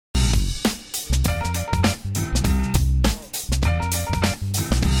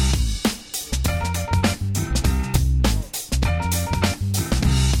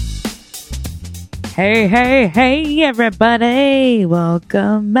Hey, hey, hey, everybody.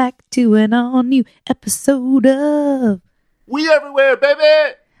 Welcome back to an all-new episode of We Everywhere,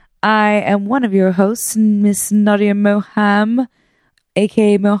 baby! I am one of your hosts, Miss Nadia Moham,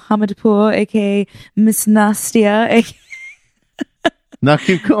 a.k.a. Mohammadpur, a.k.a. Miss Nastia, a.k.a. Now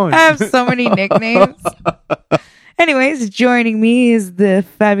keep going. I have so many nicknames. Anyways, joining me is the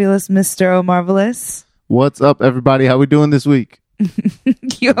fabulous Mr. O'Marvelous. What's up, everybody? How we doing this week?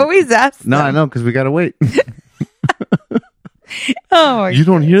 You always ask No, them. I know, because we got to wait. Oh, my You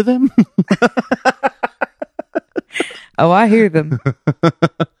don't hear them? Oh, I hear them.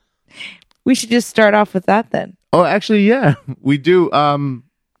 We should just start off with that then. Oh, actually, yeah, we do.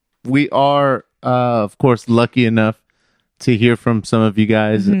 We are, of course, lucky enough to hear from some of you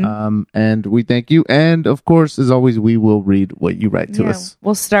guys, and we thank you. And, of course, as always, we will read what you write to us.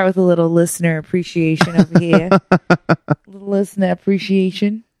 We'll start with a little listener appreciation over here. Little listener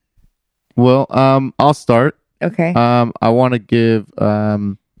appreciation. Well, I'll start. Okay. I want to give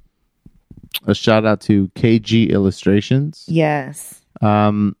a shout out to KG Illustrations. Yes.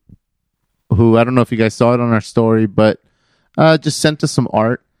 Who, I don't know if you guys saw it on our story, but just sent us some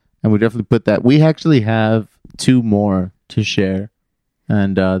art, and we definitely put that. We actually have 2 more to share,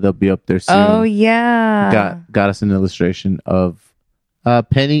 and they'll be up there soon. Oh, yeah. Got us an illustration of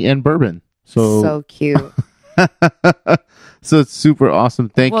Penny and Bourbon. So cute. So it's super awesome.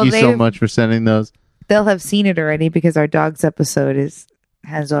 Thank Well, you so much for sending those. They'll have seen it already because our dog's episode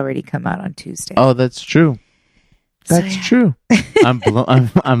has already come out on Tuesday. Oh, that's true. That's true.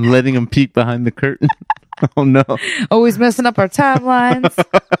 I'm letting them peek behind the curtain. Oh no! Always messing up our timelines.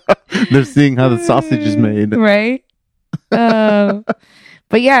 They're seeing how the sausage is made. Right.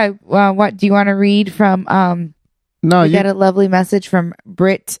 But yeah, what do you want to read from? No, we you got a lovely message from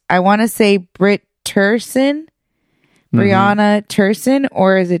Britt. I want to say Britt Turson, Brianna Turson,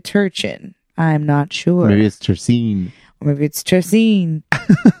 or is it Turchin? I'm not sure. Maybe it's Tercine. Or maybe it's Turcine.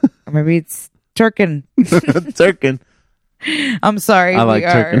 Or maybe it's Turkin. Turkin. I'm sorry. I like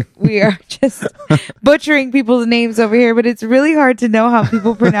Turkin. We are just butchering people's names over here, but it's really hard to know how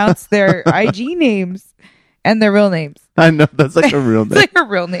people pronounce their IG names and their real names. I know, that's like a real name. It's like a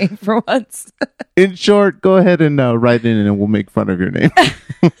real name for once. In short, go ahead and write in and we'll make fun of your name.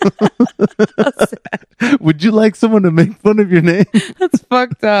 Would you like someone to make fun of your name? That's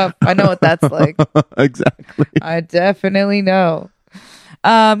fucked up. I know what that's like. Exactly. I definitely know.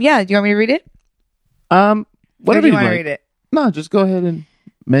 Yeah, do you want me to read it? Whatever Or do you you want to like. read it? No, just go ahead and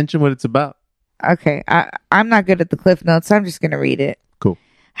mention what it's about. Okay. I'm not good at the cliff notes, so I'm just going to read it. Cool.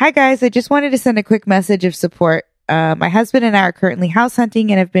 Hi, guys. I just wanted to send a quick message of support. My husband and I are currently house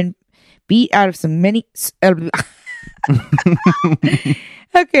hunting and have been beat out of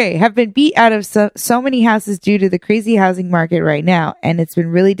have been beat out of so many houses due to the crazy housing market right now, and it's been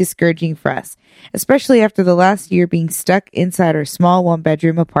really discouraging for us, especially after the last year being stuck inside our small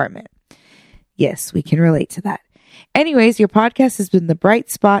 1-bedroom apartment. Yes, we can relate to that. Anyways, your podcast has been the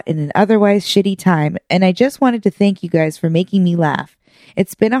bright spot in an otherwise shitty time, and I just wanted to thank you guys for making me laugh.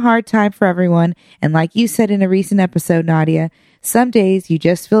 It's been a hard time for everyone, and like you said in a recent episode, Nadia, some days you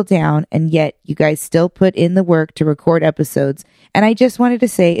just feel down, and yet you guys still put in the work to record episodes, and I just wanted to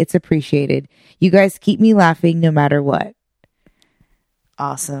say it's appreciated. You guys keep me laughing no matter what.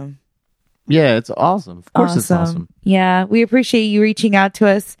 Awesome. Yeah, it's awesome. Of course it's awesome. Yeah, we appreciate you reaching out to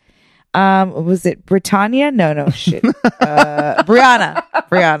us. Was it Britannia? No, shit. Brianna.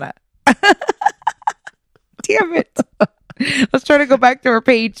 Damn it. I was trying to go back to her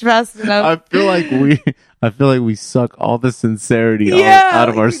page fast enough. I feel like we suck all the sincerity out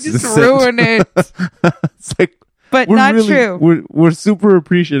of our just ruin it. It's like, But not true. We're super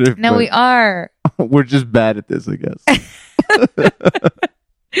appreciative. No, we are. We're just bad at this, I guess.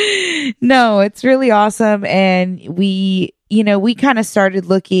 No, it's really awesome, and we kind of started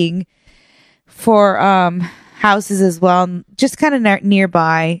looking for houses as well, just kind of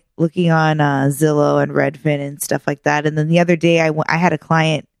nearby, looking on Zillow and Redfin and stuff like that. And then the other day, I had a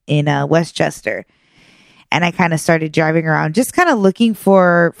client in Westchester, and I kind of started driving around, just kind of looking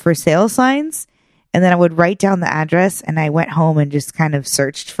for sale signs. And then I would write down the address, and I went home and just kind of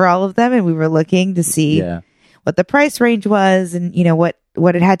searched for all of them, and we were looking to see what the price range was, and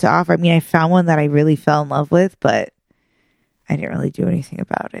what it had to offer. I mean, I found one that I really fell in love with, but I didn't really do anything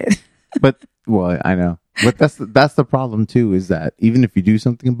about it. But well, I know. But that's the problem too, is that even if you do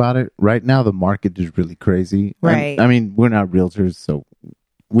something about it, right now the market is really crazy. Right. I mean, we're not realtors, so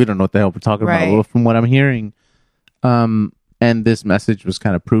we don't know what the hell we're talking about. Well, from what I'm hearing, and this message was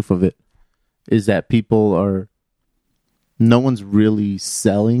kind of proof of it, is that no one's really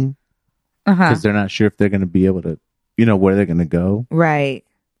selling because they're not sure if they're going to be able to, where they're going to go. Right.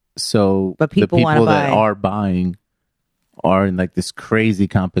 So But people the wanna people that buy. are buying are in like this crazy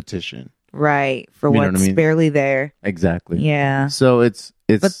competition. Right. For You know what what's I mean? barely there. Exactly. Yeah. So it's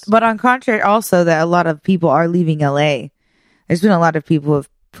But on contrary, also that a lot of people are leaving LA. There's been a lot of people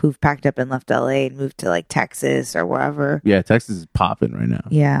who've packed up and left LA and moved to like Texas or wherever. yeah, Texas is popping right now.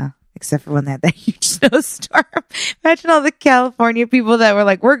 Yeah, except for when they had that huge snowstorm. Imagine all the California people that were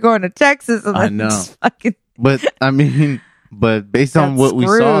like, "We're going to Texas," and I then know. just fucking But I mean, but based on Got what we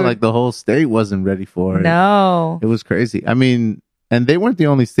saw, screwed. like the whole state wasn't ready for it. no. It was crazy. I mean, and they weren't the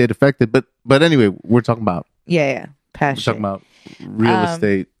only state affected. But anyway, we're talking about Yeah. we're Past talking shit. about real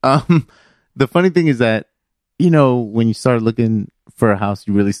estate. The funny thing is that when you start looking for a house,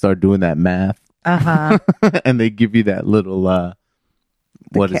 you really start doing that math, Uh-huh. and they give you that little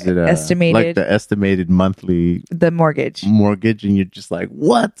what is it? estimated- like the estimated monthly The mortgage. mortgage, and you're just like,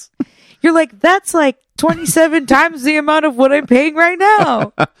 what? You're like, that's like 27 times the amount of what I'm paying right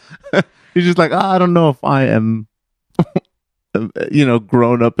now. You're just like, I don't know if I am,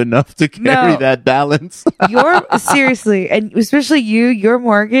 grown up enough to carry No. that balance. Seriously, and especially your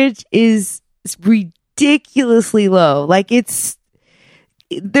mortgage is ridiculously low. Like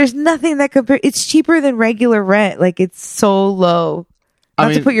there's nothing that it's cheaper than regular rent. Like it's so low.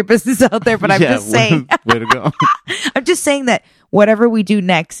 Not to put your business out there, but I'm just saying. Way to go. I'm just saying that whatever we do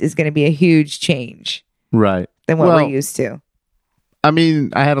next is going to be a huge change Right. than what Well, we're used to. I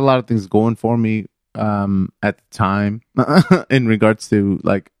mean, I had a lot of things going for me at the time in regards to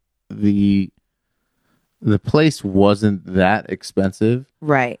like the place wasn't that expensive.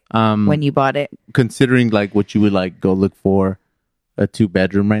 Right. Um, When you bought it. considering like what you would like go look for a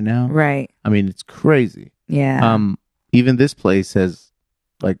 2-bedroom right now. Right. I mean, it's crazy. Yeah. Even this place has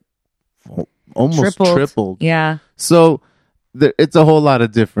like almost tripled. Yeah. So it's a whole lot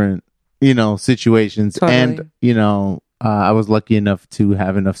of different, situations. Totally. And, I was lucky enough to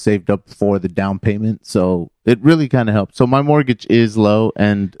have enough saved up for the down payment. So it really kind of helped. So my mortgage is low,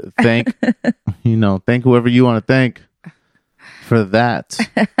 and thank whoever you want to thank for that.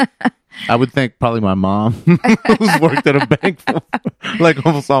 I would thank probably my mom, who's worked at a bank for like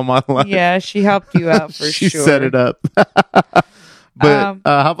almost all my life. Yeah, she helped you out for She sure. set it up. But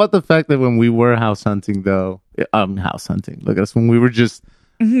how about the fact that when we were house hunting, though, house hunting, look at us, when we were just,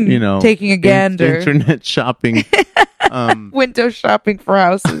 Taking a gander. internet shopping, Window shopping for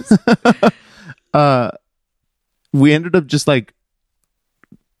houses. we ended up just like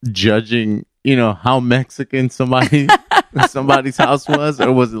judging, how Mexican somebody's house was,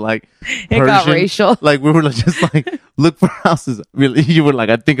 or was it like It got Persian? racial. Like we were just like, look for houses. Really, you were like,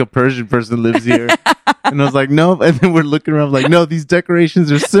 I think a Persian person lives here, and I was like, no. And then we're looking around, like, no, these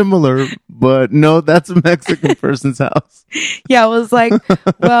decorations are similar, but no, that's a Mexican person's house. Yeah, it was like,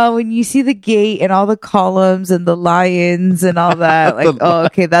 well, when you see the gate and all the columns and the lions and all that, like, oh,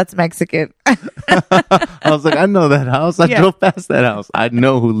 okay, that's Mexican. I was like, I know that house. I drove past that house. I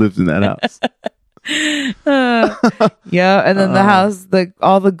know who lives in that house. Yeah, and then the house,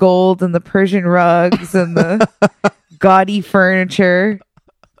 all the gold and the Persian rugs and the gaudy furniture,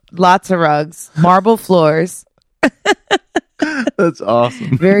 lots of rugs, marble floors, That's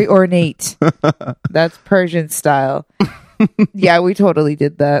awesome. very ornate. That's Persian style. Yeah, we totally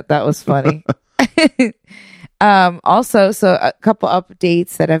did that. That was funny. Also, so a couple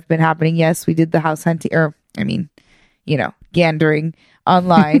updates that have been happening. Yes, we did the house hunting, gandering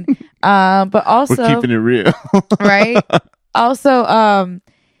online. But also, We're keeping it real. right? Also,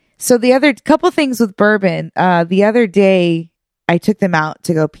 so the other couple things with Bourbon, the other day I took them out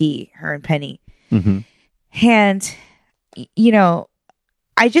to go pee, her and Penny. Mm-hmm. And,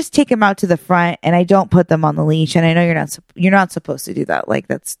 I just take them out to the front and I don't put them on the leash. And I know you're not supposed to do that. Like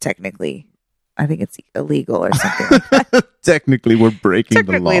that's technically, I think it's illegal or something like that. Technically, we're breaking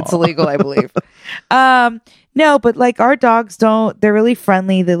the law. Technically, it's illegal, I believe. No, but like our dogs they're really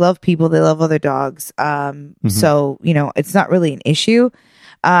friendly. They love people. They love other dogs. So, it's not really an issue.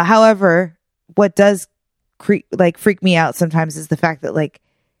 However, what does freak me out sometimes is the fact that like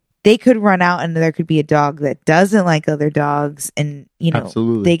they could run out and there could be a dog that doesn't like other dogs and,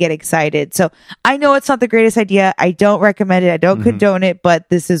 Absolutely. they get excited. So I know it's not the greatest idea. I don't recommend it. I don't condone it, but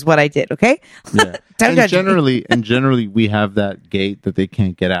this is what I did. Okay. Yeah. Don't judge me. generally we have that gate that they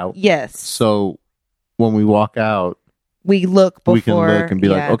can't get out. Yes. So when we walk out, We look before. we can look and be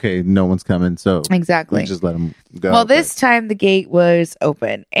like, yeah. okay, no one's coming. So Exactly. we just let them go. Well, this time the gate was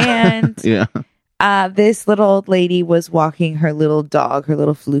open and Yeah. this little old lady was walking her little dog, her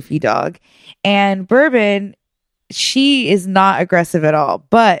little floofy dog. And Bourbon, she is not aggressive at all.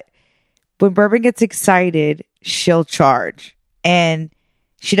 But when Bourbon gets excited, she'll charge. And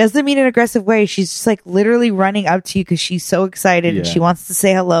She doesn't mean in an aggressive way. She's just like literally running up to you because she's so excited and she wants to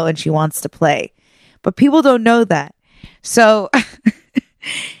say hello and she wants to play. But people don't know that. So,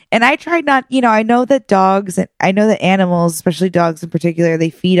 and I try not, I know that dogs and I know that animals, especially dogs in particular, they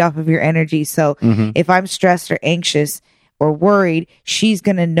feed off of your energy. So if I'm stressed or anxious or worried, she's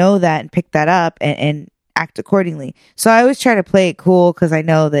going to know that and pick that up and act accordingly. So I always try to play it cool because I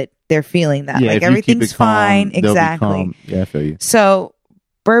know that they're feeling that. Yeah, like everything's fine. Exactly. Yeah, I feel you. So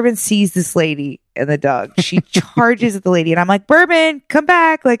Bourbon sees this lady and the dog. She charges at the lady and I'm like, Bourbon, come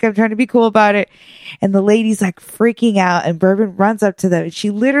back. Like I'm trying to be cool about it. And the lady's like freaking out and Bourbon runs up to them. And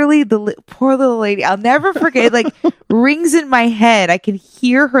she literally, poor little lady, I'll never forget, it like rings in my head. I can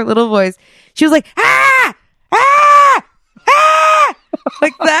hear her little voice. She was like, ah, ah, ah,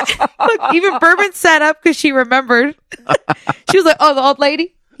 like that. Look, even Bourbon sat up because she remembered. She was like, oh, the old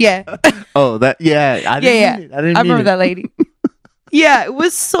lady? Yeah. Oh, that, yeah. I remember that lady. Yeah, it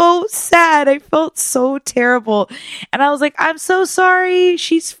was so sad. I felt so terrible. And I was like, I'm so sorry.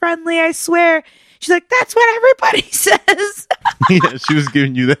 She's friendly, I swear. She's like, that's what everybody says. Yeah, she was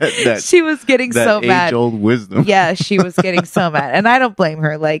giving you that she was getting that so mad. Age-old wisdom. Yeah, she was getting so mad. And I don't blame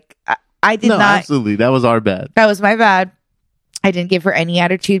her. Like, I did not. Absolutely. That was our bad. That was my bad. I didn't give her any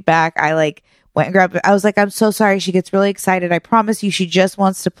attitude back. I went and grabbed it. I was like, I'm so sorry. She gets really excited. I promise you, she just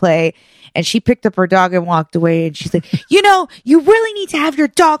wants to play. And she picked up her dog and walked away. And she's like, you really need to have your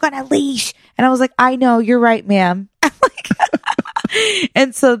dog on a leash. And I was like, I know, you're right, ma'am.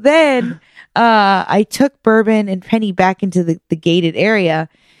 And so then I took Bourbon and Penny back into the gated area.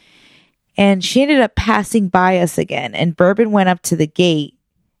 And she ended up passing by us again. And Bourbon went up to the gate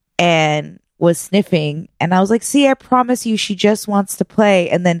and was sniffing. And I was like, see, I promise you, she just wants to play.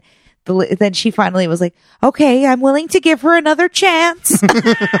 And then she finally was like, okay, I'm willing to give her another chance.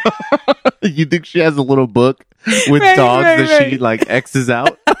 You think she has a little book with dogs that she like X's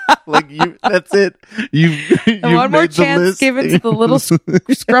out? Like that's it. You one more chance given to the little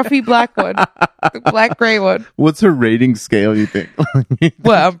scruffy black one, the black gray one. What's her rating scale? You think?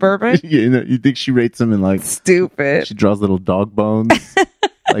 What, on Bourbon? Yeah, you think she rates them in like stupid? She draws little dog bones.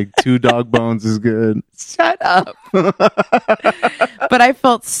 Like 2 dog bones is good. Shut up. But I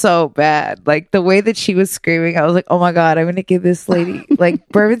felt so bad. Like the way that she was screaming, I was like, oh my God, I'm going to give this lady, like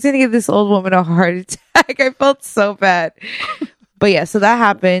Bourbon's going to give this old woman a heart attack. I felt so bad. But yeah, so that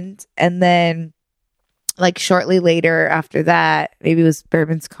happened. And then like shortly later after that, maybe it was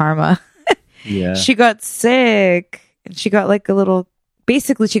Bourbon's karma. Yeah. She got sick and she got like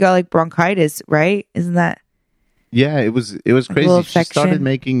basically she got like bronchitis, right? Isn't that? Yeah, it was crazy. She started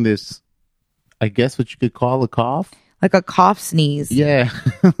making this, I guess what you could call a cough. Like a cough sneeze. Yeah.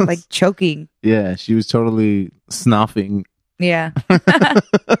 Like choking. Yeah, she was totally snuffing. Yeah.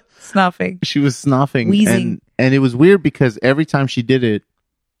 Snuffing. She was snuffing. Wheezing. And it was weird because every time she did it,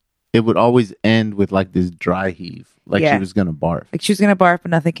 it would always end with like this dry heave. Like she was going to barf. Like she was going to barf,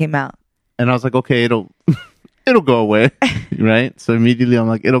 but nothing came out. And I was like, okay, it'll go away. Right? So immediately I'm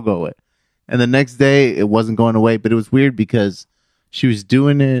like, it'll go away. And the next day, it wasn't going away. But it was weird because she was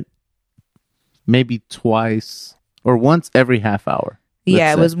doing it maybe twice or once every half hour.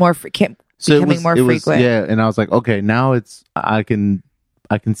 Yeah, it was more becoming more frequent. Yeah, and I was like, okay, now I can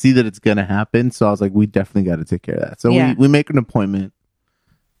see that it's going to happen. So I was like, we definitely got to take care of that. So we make an appointment.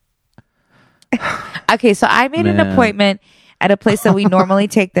 Okay, so I made an appointment at a place that we normally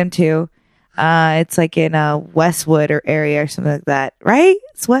take them to. It's like in Westwood or area or something like that, right?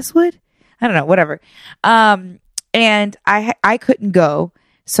 It's Westwood? I don't know, whatever. And I couldn't go,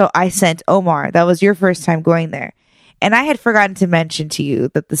 so I sent Omar. That was your first time going there. And I had forgotten to mention to you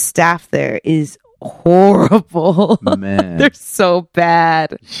that the staff there is horrible. Man. They're so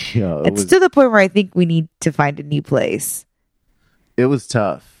bad. Yo, it's to the point where I think we need to find a new place. It was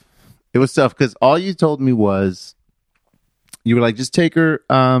tough. It was tough because all you told me was, you were like, just take her.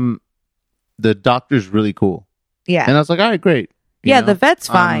 The doctor's really cool. Yeah. And I was like, all right, great. You know? The vet's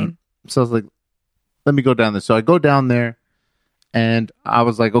fine. So I was like, let me go down there. So I go down there and I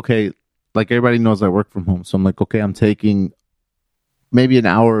was like, okay, like everybody knows I work from home. So I'm like, okay, I'm taking maybe an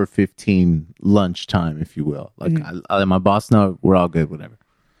hour or 15 lunch time, if you will. Like I let my boss know we're all good, whatever.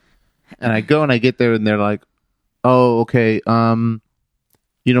 And I go and I get there and they're like, oh, okay.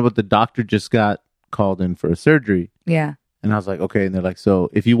 But the doctor just got called in for a surgery. Yeah. And I was like, okay. And they're like,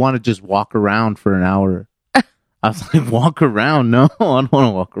 so if you want to just walk around for an hour, I was like, walk around? No, I don't want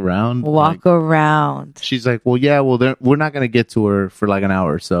to walk around. Walk around. She's like, well, yeah, we're not going to get to her for like an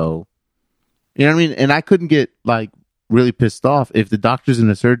hour or so. You know what I mean? And I couldn't get like really pissed off. If the doctor's in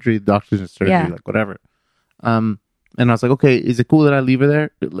a surgery, the doctor's in a surgery, like whatever. And I was like, okay, is it cool that I leave her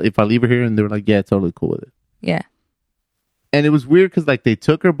there? If I leave her here? And they were like, yeah, totally cool with it. Yeah. And it was weird because like they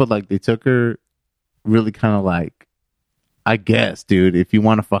took her, but like they took her really kind of like, I guess, dude, if you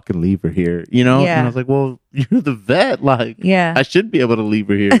want to fucking leave her here, you know? Yeah. And I was like, well, you're the vet. Like, Yeah. I should be able to leave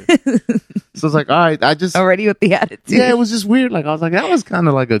her here. So it's like, all right, I just, Already with the attitude. yeah, it was just weird. Like, I was like, that was kind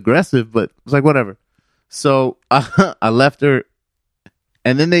of like aggressive, but it was like, whatever. So I left her,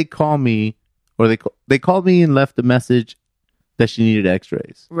 and then they call me, or they called me and left a message that she needed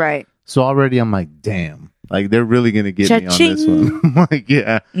x-rays. Right. So already I'm like, damn, like they're really going to get me on Cha-ching. this one. I'm like,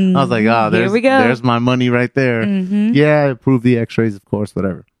 yeah. I was like, oh, Here we go. there's my money right there. Mm-hmm. Yeah, approve the x-rays, of course,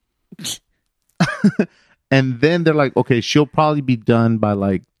 whatever. And then they're like, okay, she'll probably be done by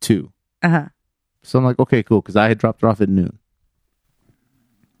like 2. Uh-huh. So I'm like, okay, cool, because I had dropped her off at noon.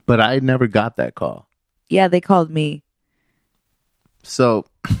 But I never got that call. Yeah, they called me. So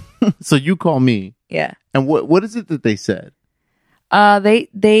so you call me. Yeah. And what is it that they said?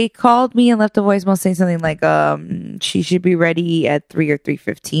 They called me and left a voicemail saying something like, she should be ready at 3 or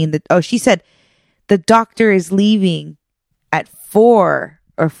 3:15. She said the doctor is leaving at 4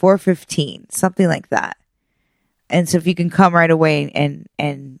 or 4:15, something like that. And so if you can come right away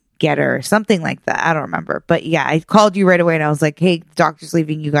and get her, something like that. I don't remember. But yeah, I called you right away and I was like, hey, the doctor's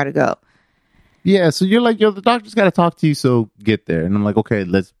leaving. You got to go. Yeah. So you're like, yo, the doctor's got to talk to you. So get there. And I'm like, okay,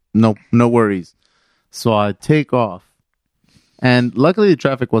 no worries. So I take off. And luckily the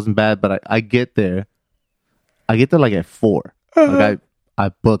traffic wasn't bad, but I get there. I get there like at 4. Like I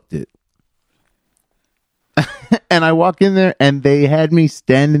booked it. And I walk in there and they had me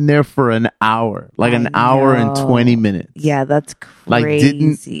standing there for an hour. Like an hour and 20 minutes. Yeah, that's Like,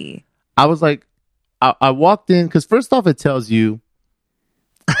 crazy. I was like, I walked in because first off, it tells you,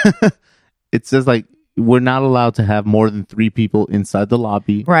 it says like, we're not allowed to have more than 3 people inside the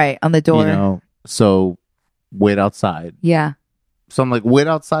lobby. Right, on the door. You know, so wait outside. Yeah. So I'm like, wait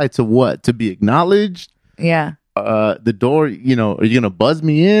outside to what? To be acknowledged? Yeah. The door, you know, are you going to buzz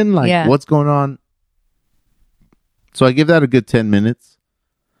me in? Like, Yeah. what's going on? So I give that a good 10 minutes.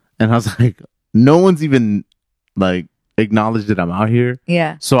 And I was like, no one's even like acknowledged that I'm out here.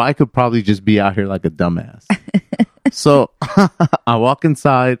 Yeah. So I could probably just be out here like a dumbass. So I walk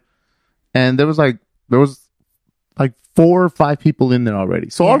inside and there was like 4 or 5 people in there already.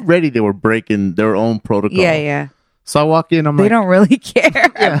 So Yeah. already they were breaking their own protocol. Yeah, yeah. So I walk in, They don't really care.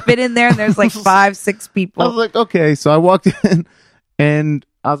 I've been in there and there's like 5, 6 I people. was like, okay. So I walked in and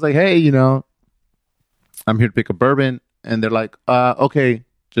I was like, hey, you know, I'm here to pick a bourbon. And they're like, okay,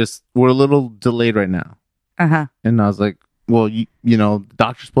 just we're a little delayed right now. Uh-huh. And I was like, well, you know, the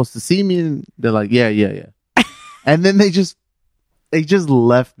doctor's supposed to see me. And they're like, yeah. And then they just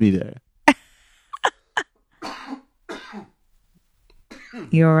left me there.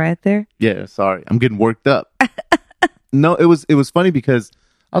 You all right there? Yeah, sorry. I'm getting worked up. No, it was funny because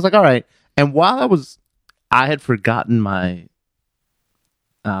I was like, all right. And while I had forgotten my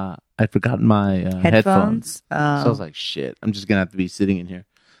headphones. So I was like, shit, I'm just going to have to be sitting in here.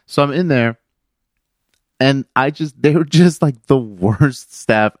 So I'm in there and they were just like the worst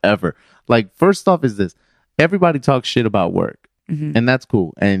staff ever. Like, first off is this, everybody talks shit about work and that's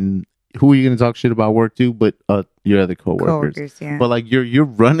cool. And who are you going to talk shit about work to? But your other coworkers. Yeah. But like you're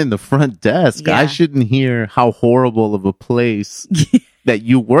running the front desk. Yeah. I shouldn't hear how horrible of a place that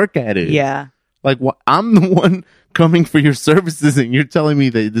you work at is. Yeah. Like, I'm the one coming for your services, and you're telling me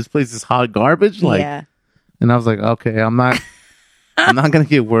that this place is hot garbage. Like, yeah. and I was like, okay, I'm not gonna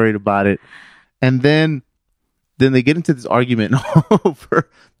get worried about it. And then they get into this argument over.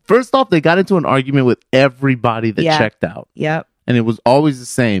 First off, they got into an argument with everybody that checked out. Yep. And it was always the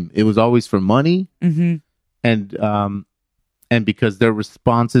same. It was always for money, and because their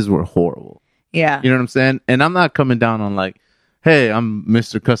responses were horrible. Yeah. You know what I'm saying? And I'm not coming down on like, hey, I'm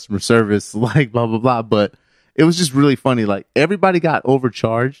Mr. Customer Service, like blah blah blah. But it was just really funny. Like, everybody got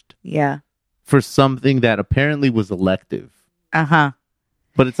overcharged. Yeah. For something that apparently was elective. Uh-huh.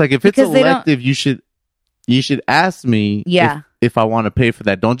 But it's like, if Because it's elective, you should ask me. Yeah. If I want to pay for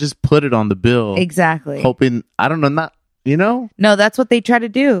that. Don't just put it on the bill. Exactly. Hoping, I don't know, not. You know? No, that's what they try to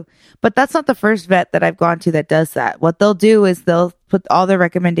do. But that's not the first vet that I've gone to that does that. What they'll do is they'll put all their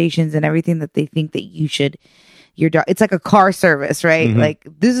recommendations and everything that they think that you should, it's like a car service, right? Mm-hmm. Like,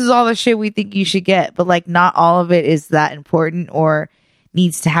 this is all the shit we think you should get. But like, not all of it is that important or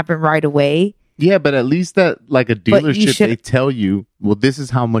needs to happen right away. Yeah, but at least that, like a dealership, they tell you, well, this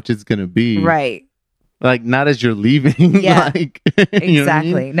is how much it's going to be. Right. Like, not as you're leaving. Yeah. Like, exactly. You know what I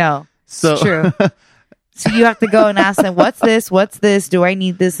mean? No. So it's true. So you have to go and ask them, what's this? What's this? Do I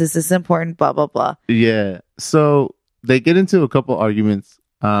need this? Is this important? Blah, blah, blah. Yeah. So they get into a couple arguments.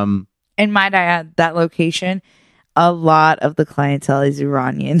 And might I add, that location, a lot of the clientele is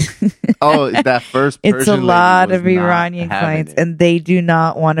Iranian. Oh, that first Persian It's a lady lot was of not Iranian having clients, it. and they do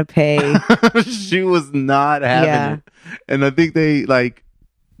not want to pay. She was not having Yeah. it. And I think they like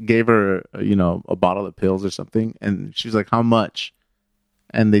gave her, a bottle of pills or something. And she was like, how much?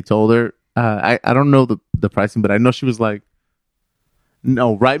 And they told her, I don't know the pricing, but I know she was like,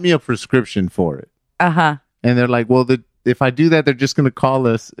 no, write me a prescription for it. Uh-huh. And they're like, well, if I do that, they're just going to call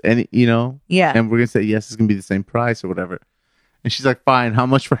us and, Yeah. and we're going to say, yes, it's going to be the same price or whatever. And she's like, fine, how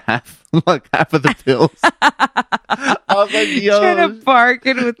much for half? Like half of the pills? I was like, yo. Trying to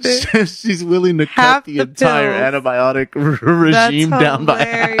bargain with it. She's willing to Half cut the the entire pills. antibiotic regime That's down by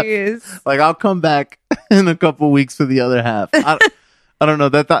half. hilarious. Like, I'll come back in a couple weeks for the other half. I don't know.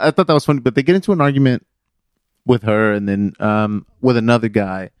 I thought that was funny, but they get into an argument with her and then with another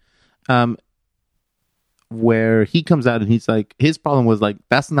guy where he comes out and he's like, his problem was like,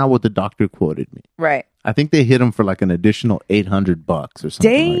 that's not what the doctor quoted me. Right. I think they hit him for like an additional $800 or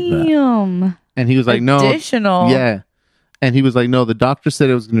something like that. Damn. And he was like, no. Additional. Yeah. And he was like, no, the doctor said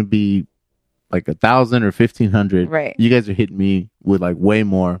it was going to be like 1,000 or 1,500. Right. You guys are hitting me with like way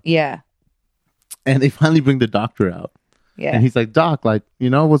more. Yeah. And they finally bring the doctor out. Yeah. And he's like, doc, like,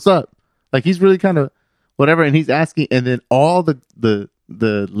 what's up? Like, he's really kind of whatever. And he's asking. And then all the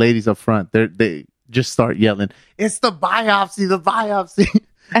ladies up front, they just start yelling, it's the biopsy, the biopsy.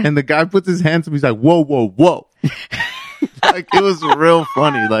 And the guy puts his hands up. He's like, whoa, whoa, whoa. Like, it was real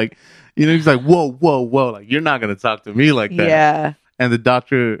funny. Like, he's like, whoa, whoa, whoa. Like, you're not going to talk to me like that. Yeah. And the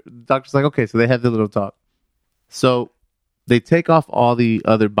doctor's like, okay. So they have their little talk. So they take off all the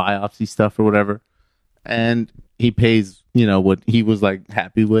other biopsy stuff or whatever. And he pays, what he was like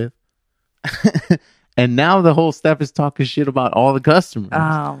happy with. And now the whole staff is talking shit about all the customers.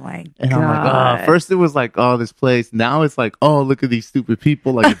 Oh my God. And I'm like, first it was like, oh, this place. Now it's like, oh, look at these stupid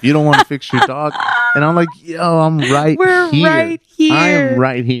people. Like, if you don't want to fix your dog. And I'm like, yo, I'm right We're here. right here. I am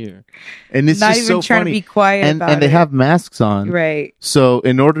right here. And it's Not just even so trying funny. to be quiet and about they it. have masks on. Right. So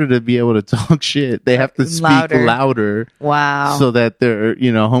in order to be able to talk shit, they have to speak louder Wow. so that their,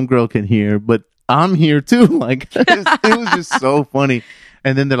 homegirl can hear. But I'm here too. Like, it was just so funny.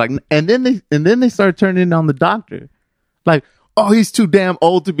 And then they're like, and then they start turning on the doctor. Like, oh, he's too damn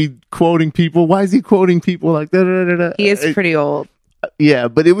old to be quoting people. Why is he quoting people like that? He is pretty old. Yeah,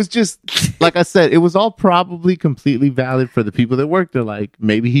 but it was just, like I said, it was all probably completely valid for the people that work there. Like,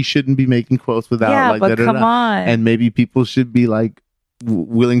 maybe he shouldn't be making quotes without Yeah, like but come on. And maybe people should be like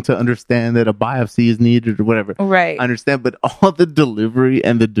willing to understand that a biopsy is needed or whatever. Right. I understand, but all the delivery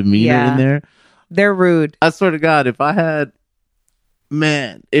and the demeanor in there. They're rude. I swear to God, if I had,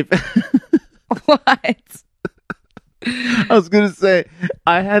 if What? I was gonna say,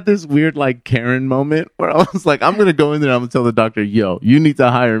 I had this weird like Karen moment where I was like, I'm gonna go in there, I'm gonna tell the doctor, yo, you need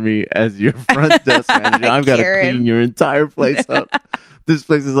to hire me as your front desk manager. I've got to Karen. clean your entire place up. This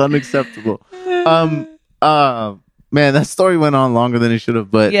place is unacceptable. Man, that story went on longer than it should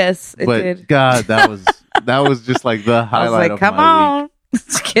have, but Yes, it but did. God, that was just like the I was highlight like, of come my week. on.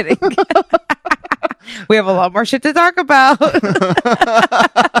 Just kidding. We have a lot more shit to talk about.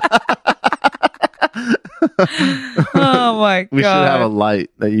 Oh my God. We should have a light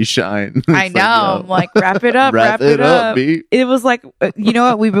that you shine. I It's know. yo, I'm like, wrap it up. wrap it up, B. It was like, you know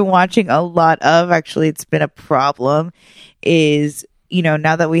what we've been watching a lot of, actually, it's been a problem, is,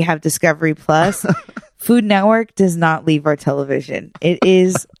 now that we have Discovery Plus, Food Network does not leave our television. It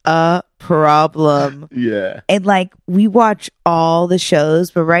is a problem. Yeah. And like, we watch all the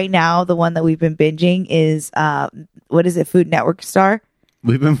shows, but right now, the one that we've been binging is, what is it, Food Network Star?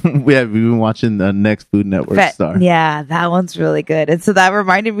 We've been watching the next Food Network star. Yeah, that one's really good. And so that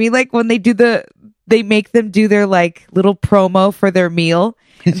reminded me, like, when they make them do their like little promo for their meal.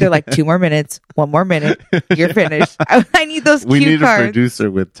 And they're like, 2 more minutes, 1 more minute, you're finished. I need those We cue need cards. a producer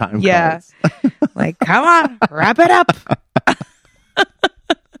with time Yeah. cards. Like, come on, wrap it up.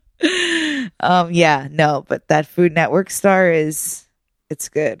 Yeah, no, but that Food Network Star it's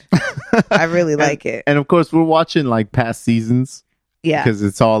good. I really like it. And of course, we're watching like past seasons Yeah. because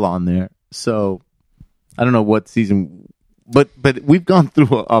it's all on there. So I don't know what season, but we've gone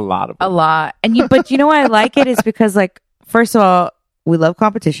through a lot of A them. lot. But you know why I like it is because, like, first of all, we love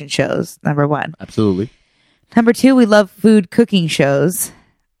competition shows, number 1. Absolutely. Number 2, we love food cooking shows.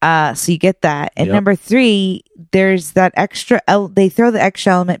 So you get that. And Yep. number 3, there's that extra, they throw the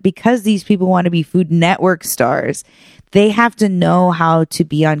extra element because these people want to be Food Network stars. They have to know how to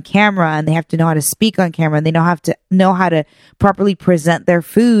be on camera, and they have to know how to speak on camera, and they have to know how to properly present their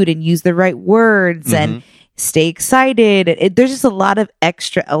food and use the right words and stay excited. There's just a lot of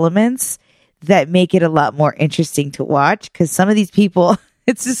extra elements that make it a lot more interesting to watch, because some of these people,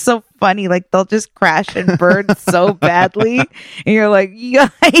 it's just so funny. Like they'll just crash and burn so badly, and you're like,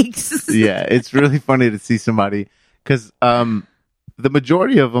 yikes. Yeah, it's really funny to see somebody because the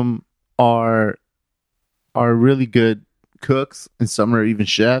majority of them are really good cooks, and some are even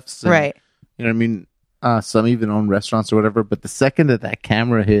chefs. And, Right. You know what I mean? Some even own restaurants or whatever. But the second that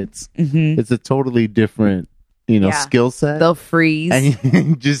camera hits, it's a totally different, skill set. They'll freeze. And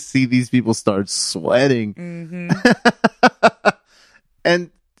you just see these people start sweating.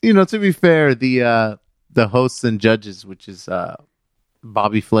 And, to be fair, the hosts and judges, which is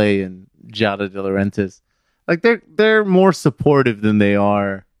Bobby Flay and Giada De Laurentiis, like they're more supportive than they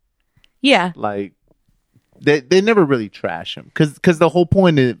are. Yeah. Like they never really trash him because the whole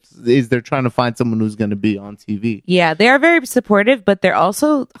point is they're trying to find someone who's going to be on TV. Yeah, they are very supportive, but they're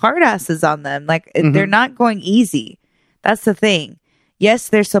also hard asses on them. Like they're not going easy. That's the thing. Yes,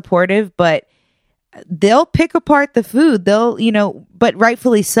 they're supportive, but they'll pick apart the food. They'll, but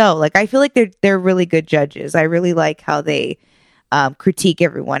rightfully so. Like I feel like they're really good judges. I really like how they critique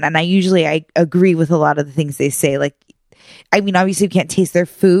everyone, and I agree with a lot of the things they say. Like, I mean, obviously we can't taste their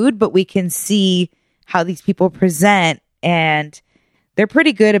food, but we can see how these people present, and they're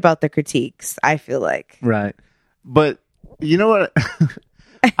pretty good about the critiques, I feel like. Right. But you know what?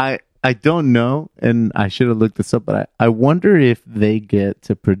 I don't know, and I should have looked this up, but I wonder if they get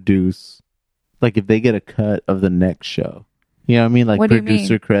to produce, like if they get a cut of the next show. You know what I mean? Like what do you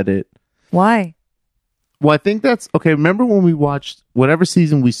producer mean? credit. Why? Well, I think that's okay. Remember when we watched whatever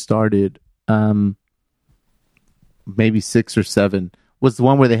season we started, maybe 6 or 7, was the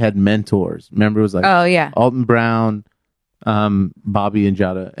one where they had mentors. Remember, it was like, oh yeah, Alton Brown, Bobby and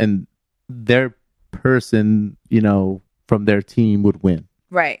Giada, and their person, from their team would win.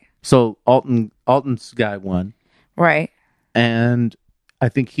 right, So Alton's guy won, right. and I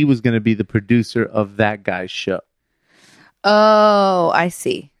think he was going to be the producer of that guy's show. Oh, I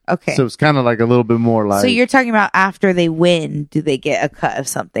see. Okay. So it's kind of like a little bit more like. So you're talking about after they win, do they get a cut of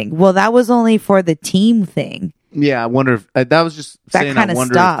something? Well, that was only for the team thing. Yeah, I wonder if that was just That saying. I kinda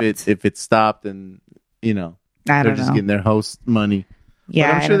wonder stopped. if it stopped, and I they're don't just know. getting their host money.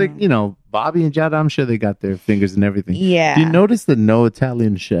 Yeah, but I'm sure they, Bobby and Giada, I'm sure they got their fingers and everything. Yeah. Do you notice that no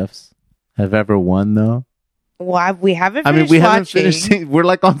Italian chefs have ever won though? Well, we haven't. I mean, Finished we watching. haven't finished. We're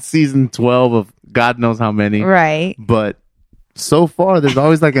like on season 12 of God knows how many, Right. but. So far, there's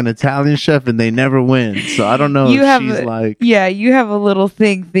always like an Italian chef, and they never win. So I don't know You if have she's a- like Yeah, you have a little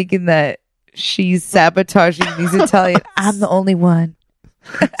thing thinking that she's sabotaging these Italian. I'm the only one.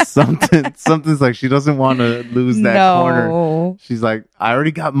 something. Something's like she doesn't want to lose that corner. No, She's like, I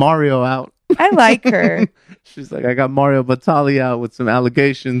already got Mario out. I like her. She's like, I got Mario Batali out with some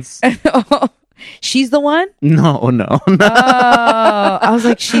allegations. She's the one. No. Oh, I was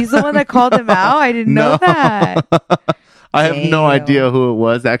like, she's the one that called him out. I didn't know that. I have no Damn. idea who it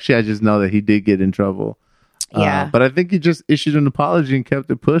was. Actually, I just know that he did get in trouble. Yeah. But I think he just issued an apology and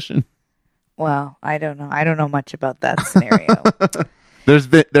kept it pushing. Well, I don't know. I don't know much about that scenario.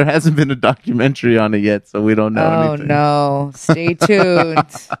 There hasn't been a documentary on it yet, so we don't know Oh anything. no! Stay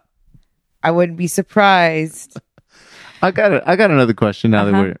tuned. I wouldn't be surprised. I got another question now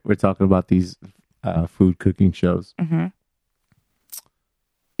Uh-huh. that we're talking about these food cooking shows. Mm-hmm.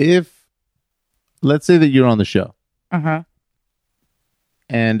 If let's say that you're on the show Uh-huh.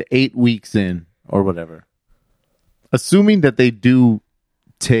 and 8 weeks in or whatever, assuming that they do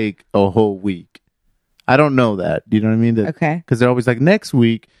take a whole week, I don't know that. Do you know what I mean? Okay. Because they're always like next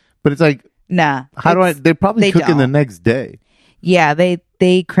week, but it's like, Nah. how do I? They're probably they cooking the don't. next day, Yeah,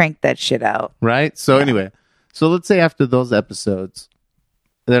 they crank that shit out. right? So anyway, so let's say after those episodes,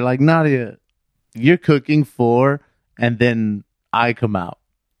 they're like, Nadia, you're cooking for, and then I come out.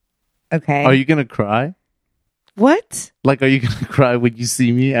 Okay. Are you gonna cry? What? Like, are you gonna cry when you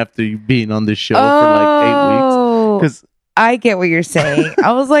see me after you being on this show for like 8 Oh, weeks? I get what you're saying.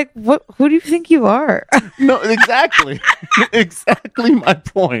 I was like, what? Who do you think you are? Because no, exactly, exactly my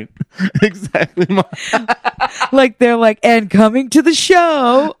point. Exactly my. Like they're like, and coming to the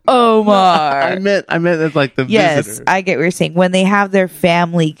show, Omar. I meant as like the Yes, visitor. I get what you're saying. When they have their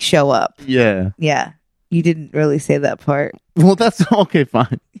family show up. Yeah. Yeah. You didn't really say that part. Well, that's okay.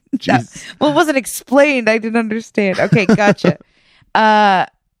 Fine. Jeez. Well, it wasn't explained. I didn't understand. Okay, gotcha. I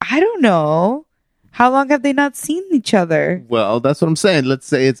don't know. How long have they not seen each other? Well, that's what I'm saying. Let's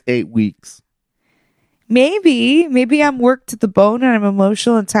say it's 8 weeks. Maybe I'm worked to the bone and I'm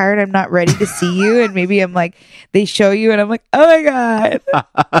emotional and tired. I'm not ready to see you. And maybe I'm like, they show you and I'm like, oh my God.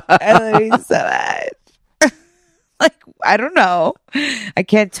 I love you so much. Like, I don't know. I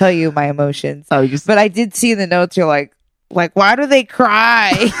can't tell you my emotions. I just But I did see in the notes, you're like, why do they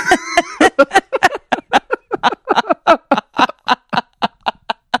cry?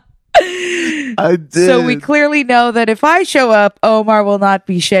 I did. So we clearly know that if I show up, Omar will not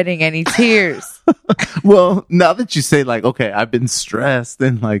be shedding any tears. Well, now that you say like, okay, I've been stressed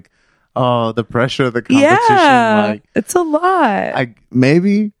and like, oh, the pressure of the competition, Yeah, like it's a lot.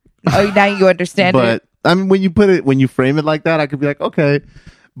 Maybe, Oh, now you understand but it. I mean, when you frame it like that, I could be like, okay,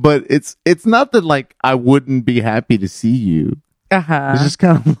 but it's not that like I wouldn't be happy to see you. Uh-huh. It's just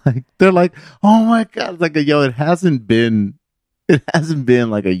kind of like they're like, oh my god, it's like yo, it hasn't been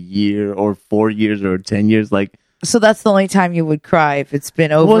like a year or 4 years or 10 years, like. So that's the only time you would cry if it's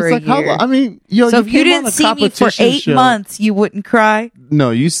been over Well, it's a like year. I mean, yo, so if you came on didn't a see me for competition 8 show. months, you wouldn't cry?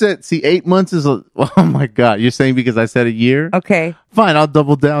 No, you said, see, 8 months is oh my god, you're saying because I said a year? Okay. Fine, I'll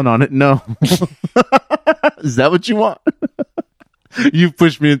double down on it. No. Is that what you want? You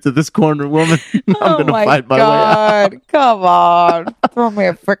pushed me into this corner, woman. I'm Oh gonna my fight my way out. God. Come on. Throw me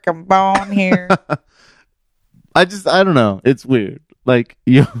a freaking bone here. I don't know. It's weird. Like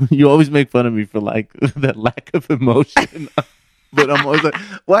you always make fun of me for like that lack of emotion. But I'm always like,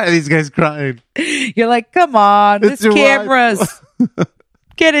 why are these guys crying? You're like, come on, It's this your cameras.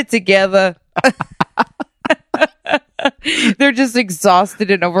 Get it together. They're just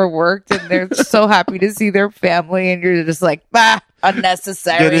exhausted and overworked, and they're so happy to see their family, and you're just like, bah,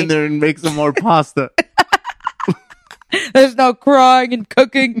 unnecessary. Get in there and make some more pasta. There's no crying and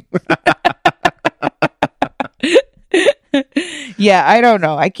cooking. Yeah, I don't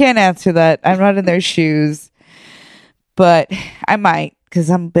know. I can't answer that. I'm not in their shoes, but I might because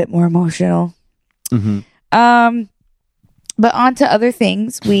I'm a bit more emotional. Mm-hmm. But on to other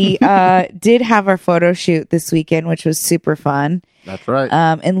things. We did have our photo shoot this weekend, which was super fun. That's right.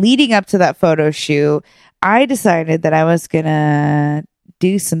 And leading up to that photo shoot, I decided that I was gonna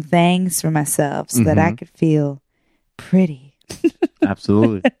do some things for myself so that I could feel pretty.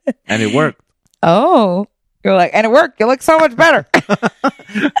 Absolutely. And it worked. Oh, you're like, and it worked. You look so much better.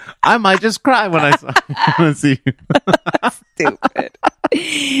 I might just cry when I see you. Stupid.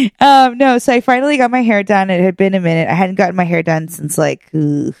 No, so I finally got my hair done. It had been a minute. I hadn't gotten my hair done since like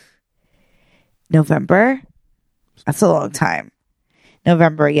November. That's a long time.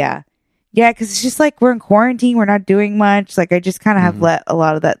 November, yeah. Yeah, because it's just like we're in quarantine. We're not doing much. Like I just kind of have let a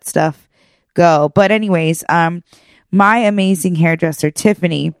lot of that stuff go. But anyways, my amazing hairdresser,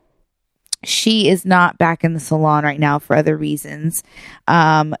 Tiffany, she is not back in the salon right now for other reasons.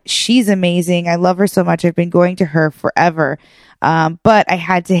 She's amazing. I love her so much. I've been going to her forever. But I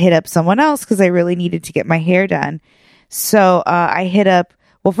had to hit up someone else because I really needed to get my hair done. So I hit up,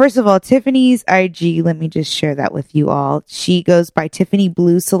 well, first of all, Tiffany's IG. Let me just share that with you all. She goes by Tiffany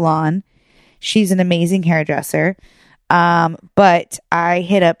Blue Salon. She's an amazing hairdresser. But I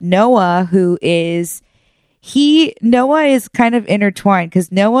hit up Noah, who is... Noah is kind of intertwined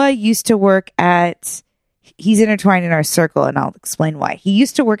because Noah used to work he's intertwined in our circle, and I'll explain why. He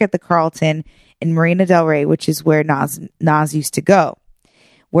used to work at the Carlton in Marina Del Rey, which is where Nas used to go,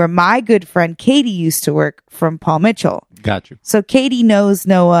 where my good friend Katie used to work from Paul Mitchell. Got you. So Katie knows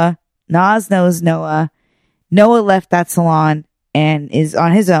Noah. Nas knows Noah. Noah left that salon and is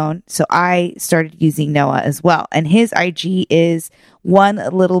on his own. So I started using Noah as well. And his IG is One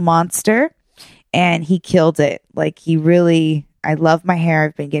Little Monster. And he killed it. Like I love my hair.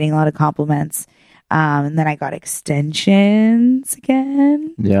 I've been getting a lot of compliments. And then I got extensions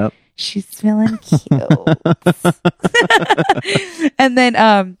again. Yep. She's feeling cute. And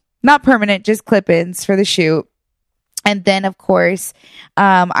then, not permanent, just clip-ins for the shoot. And then, of course,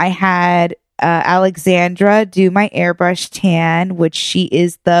 I had Alexandra do my airbrush tan, which she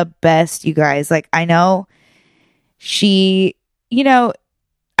is the best, you guys. Like, I know she,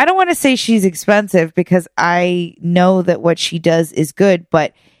 I don't want to say she's expensive because I know that what she does is good,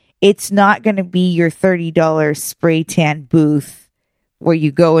 but it's not going to be your $30 spray tan booth where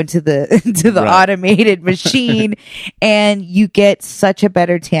you go into the Right. automated machine and you get such a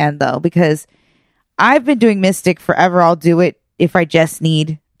better tan though, because I've been doing Mystic forever. I'll do it if I just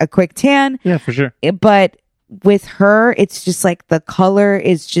need a quick tan. Yeah, for sure. But with her, it's just like the color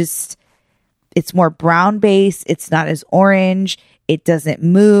is just, it's more brown base. It's not as orange. It doesn't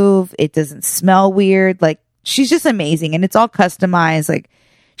move. It doesn't smell weird. Like she's just amazing. And it's all customized. Like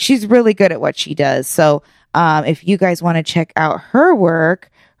she's really good at what she does. So if you guys want to check out her work,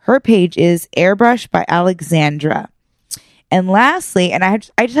 her page is Airbrush by Alexandra. And lastly, and I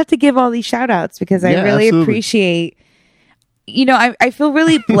just have to give all these shout outs because I really absolutely. appreciate, I feel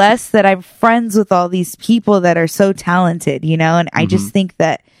really blessed that I'm friends with all these people that are so talented, and I just think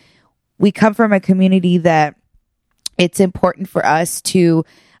that we come from a community that it's important for us to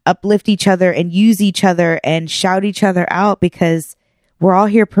uplift each other and use each other and shout each other out because we're all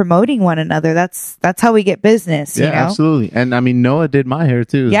here promoting one another. That's how we get business. Yeah, you know? absolutely. And I mean, Noah did my hair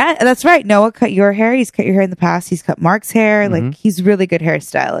too. Yeah, that's right. Noah cut your hair. He's cut your hair in the past. He's cut Mark's hair. Like, he's a really good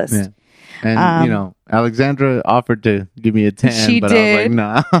hairstylist. Yeah. And, you know, Alexandra offered to give me a tan, She but did. I was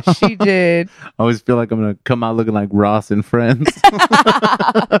like, nah. She did. I always feel like I'm going to come out looking like Ross and Friends.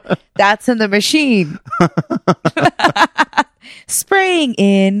 That's in the machine. Spraying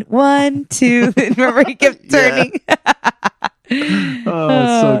in 1, 2. Remember, he kept turning. Oh,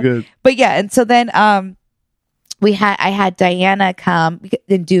 it's so good. But yeah, and so then I had Diana come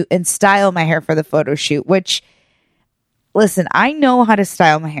and style my hair for the photo shoot, which, listen, I know how to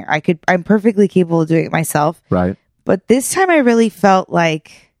style my hair. I'm perfectly capable of doing it myself. Right. But this time I really felt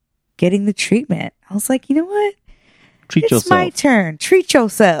like getting the treatment. I was like, you know what? Treat It's yourself. my turn. Treat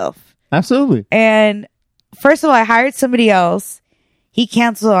yourself. Absolutely. And first of all, I hired somebody else. He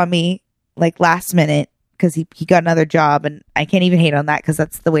canceled on me like last minute because he got another job, and I can't even hate on that because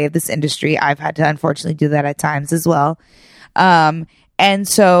that's the way of this industry. I've had to unfortunately do that at times as well. And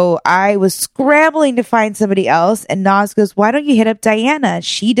so I was scrambling to find somebody else, and Nas goes, why don't you hit up Diana?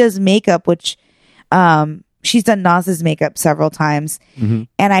 She does makeup, which she's done Nas's makeup several times. And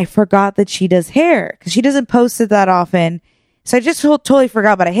I forgot that she does hair because she doesn't post it that often. So I just totally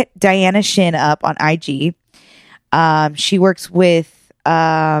forgot, but I hit Diana Shin up on IG. She works with,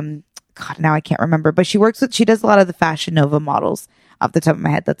 God, now I can't remember, but she does a lot of the Fashion Nova models off the top of my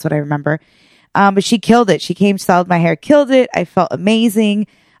head. That's what I remember. But she killed it. She came, styled my hair, killed it. I felt amazing.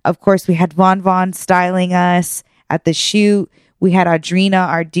 Of course, we had Von styling us at the shoot. We had Audrina,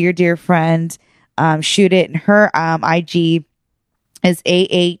 our dear, dear friend, shoot it. And her IG is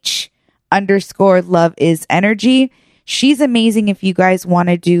AH_love is energy. She's amazing if you guys want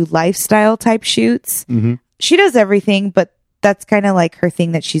to do lifestyle type shoots. She does everything, but that's kind of like her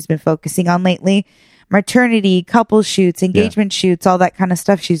thing that she's been focusing on lately. Maternity, couple shoots, engagement shoots, all that kind of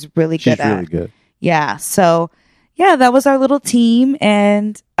stuff. She's really good at. She's really good. Yeah. So, yeah, that was our little team.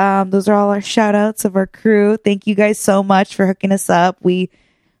 And those are all our shout outs of our crew. Thank you guys so much for hooking us up. We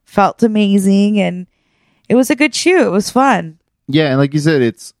felt amazing, and it was a good shoot. It was fun. Yeah, and like you said,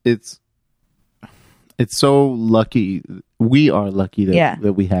 it's so lucky. We are lucky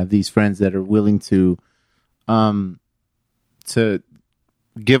that we have these friends that are willing to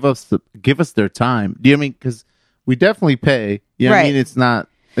give us their time. Do you know what I mean? Because we definitely pay. You know what I mean? It's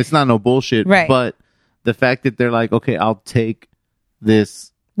not no bullshit. Right. But the fact that they're like, okay, I'll take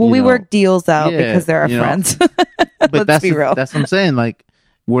this. Well, we work deals out because they're our friends. But Let's be real. That's what I'm saying. Like,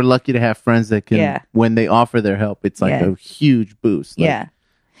 we're lucky to have friends that can, when they offer their help, it's like a huge boost. Like,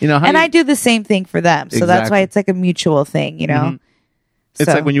 you know, I do the same thing for them. So that's why it's like a mutual thing, you know? It's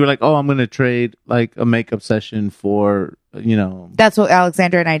like when you were like, oh, I'm going to trade like a makeup session for, you know. That's what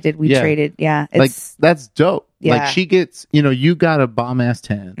Alexandra and I did. We traded. Yeah. Like, that's dope. Yeah. Like, she gets, you know, you got a bomb ass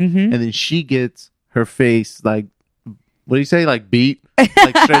tan. And then she gets her face, like, what do you say? Like, beat?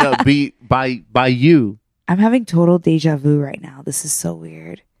 Like, straight up beat by you. I'm having total deja vu right now. This is so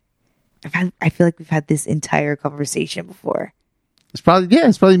weird. I feel like we've had this entire conversation before. It's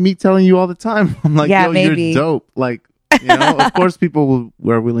probably me telling you all the time. I'm like, yo, maybe. You're dope. Like, you know, of course people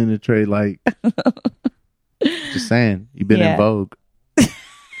were willing to trade. Like, just saying, you've been in vogue.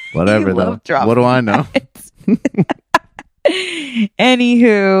 Whatever, though. What do I know?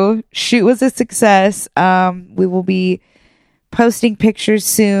 Anywho, shoot was a success. We will be posting pictures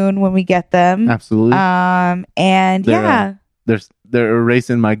soon when we get them. Absolutely. And they're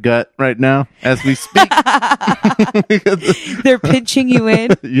erasing my gut right now as we speak. They're pinching you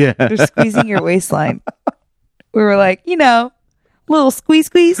in. Yeah. They're squeezing your waistline. We were like, you know, little squeeze,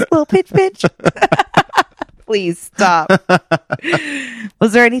 little pinch. Please stop.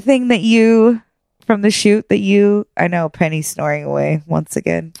 Was there anything that from the shoot that I know Penny's snoring away once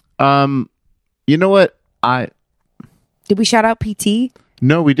again. You know what? Did we shout out PT?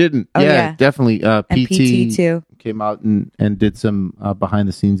 No, we didn't. Oh, yeah, definitely. PT too came out and did some behind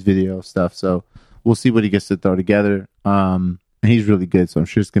the scenes video stuff. So we'll see what he gets to throw together. And he's really good, so I'm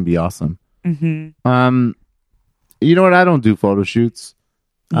sure it's gonna be awesome. You know what? I don't do photo shoots.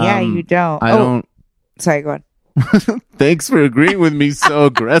 Yeah, you don't. I don't. Sorry, go on. Thanks for agreeing with me so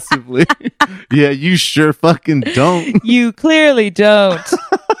aggressively. Yeah, you sure fucking don't. You clearly don't.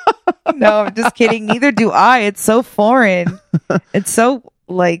 No, I'm just kidding. Neither do I. It's so foreign. It's so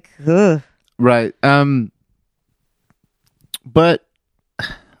like, ugh. Right. But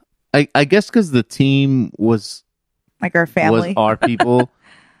I guess because the team was like our family, was our people,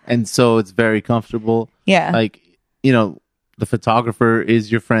 and so it's very comfortable. Yeah. Like, you know, the photographer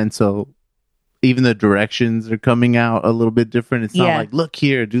is your friend, so even the directions are coming out a little bit different. It's not like, look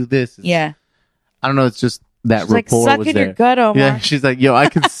here, do this. I don't know. It's just that She's like, rapport suck was in there. your gut, Omar. Yeah, she's like, yo, I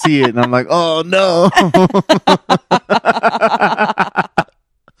can see it. And I'm like, oh, no.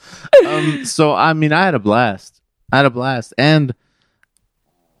 So, I mean, I had a blast. And,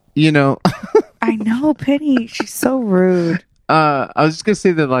 you know, I know, Penny. She's so rude. I was just going to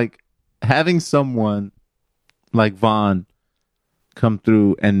say that, like, having someone like Vaughn come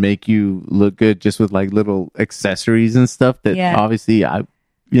through and make you look good just with, like, little accessories and stuff that obviously I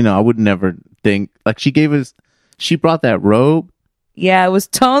would never think. Like, she brought that robe. Yeah, it was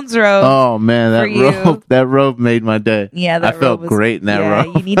Tone's robe. Oh man, that robe made my day. Yeah, I felt great in that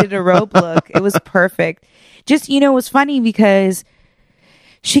robe. You needed a robe look. It was perfect. Just, it was funny because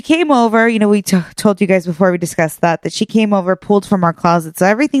she came over, we told you guys before we discussed that she came over, pulled from our closet. So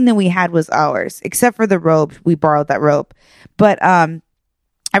everything that we had was ours, except for the robe. We borrowed that robe. But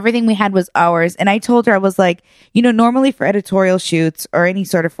everything we had was ours. And I told her, I was like, normally for editorial shoots or any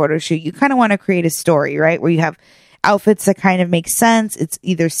sort of photo shoot, you kind of want to create a story, right? Where you have outfits that kind of make sense. It's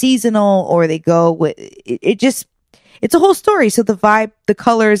either seasonal or they go with it's a whole story. So the vibe, the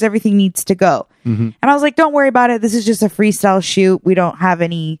colors, everything needs to go. Mm-hmm. And I was like, don't worry about it. This is just a freestyle shoot. We don't have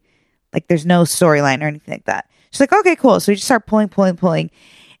any, like, there's no storyline or anything like that. She's like, okay, cool. So we just start pulling.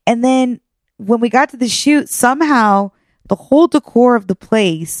 And then when we got to the shoot, somehow the whole decor of the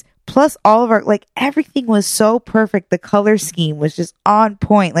place, plus all of our, like, everything was so perfect. The color scheme was just on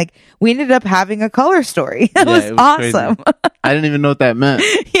point. Like, we ended up having a color story. It was awesome. I didn't even know what that meant.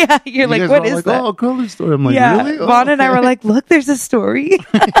 Yeah, you're like, what is that? Oh, color story. I'm like, really? Vaughn and I were like, look, there's a story.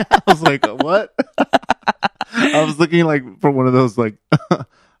 I was like, what? I was looking like for one of those like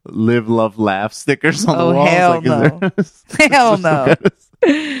live, love, laugh stickers on the wall. Hell no. Hell no.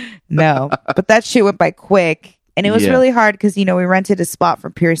 No. But that shit went by quick. And it was really hard because, we rented a spot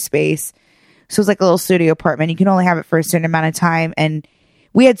from Pure Space. So it was like a little studio apartment. You can only have it for a certain amount of time. And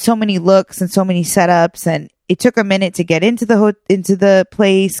we had so many looks and so many setups. And it took a minute to get into the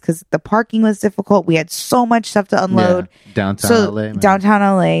place because the parking was difficult. We had so much stuff to unload. Yeah, downtown LA.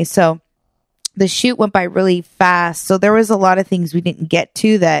 Downtown LA. So the shoot went by really fast. So there was a lot of things we didn't get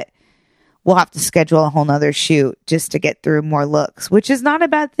to that we'll have to schedule a whole nother shoot just to get through more looks, which is not a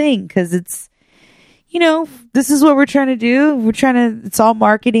bad thing because it's, this is what we're trying to do. It's all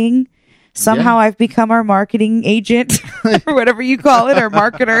marketing. Somehow I've become our marketing agent or whatever you call it, or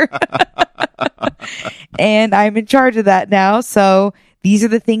marketer. And I'm in charge of that now. So these are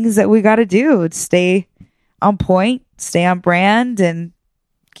the things that we got to do. Stay on point, stay on brand, and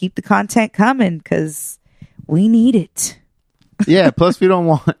keep the content coming because we need it. Yeah. Plus we don't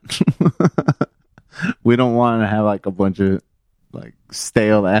want to have like a bunch of like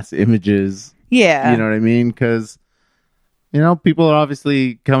stale ass images. Yeah. You know what I mean? Because, people are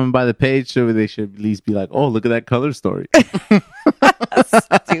obviously coming by the page, so they should at least be like, oh, look at that color story.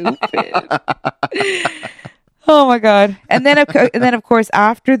 Stupid. Oh, my God. And then, of course,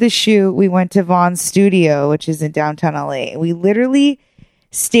 after the shoot, we went to Vaughn's studio, which is in downtown LA. We literally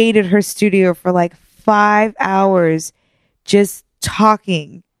stayed at her studio for like 5 hours just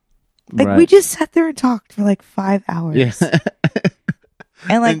talking. Like, we just sat there and talked for like 5 hours. Yeah.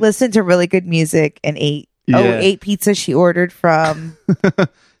 And listened to really good music and ate pizza she ordered from.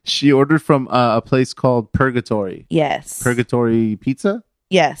 She ordered from a place called Purgatory. Yes. Purgatory Pizza?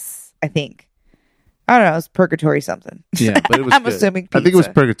 Yes, I think. I don't know. It was Purgatory something. Yeah, but it was I'm good. assuming pizza. I think it was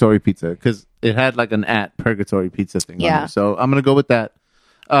Purgatory Pizza because it had like an @Purgatory Pizza thing on there. So I'm going to go with that.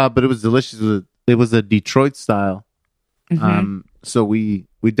 But it was delicious. It was a Detroit style. Mm-hmm. So we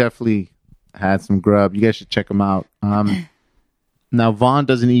definitely had some grub. You guys should check them out. Now, Vaughn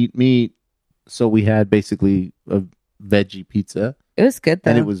doesn't eat meat, so we had basically a veggie pizza. It was good,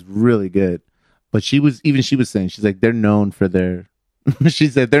 though. And it was really good. But she was saying, she's like, they're known for their, she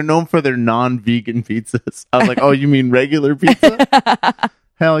said, they're known for their non-vegan pizzas. I was like, oh, you mean regular pizza?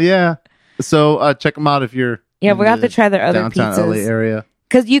 Hell yeah. So check them out if you're we have to try their other downtown pizzas. LA area.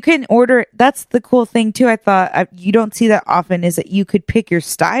 Because you can order, that's the cool thing, too. I thought you don't see that often is that you could pick your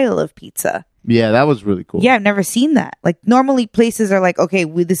style of pizza. Yeah, that was really cool. Yeah, I've never seen that. Like, normally places are like, okay,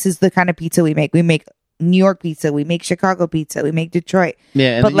 this is the kind of pizza we make. We make New York pizza. We make Chicago pizza. We make Detroit.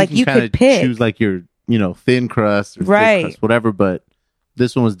 Yeah, and but like you could pick. Choose like your, thin crust or thick crust, whatever. But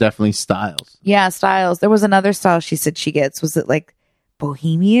this one was definitely styles. Yeah, styles. There was another style she said she gets. Was it like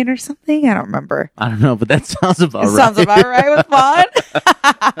Bohemian or something? I don't remember. I don't know, but that sounds about right. Sounds about right with Vaughn.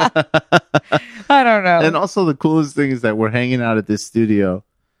 I don't know. And also the coolest thing is that we're hanging out at this studio.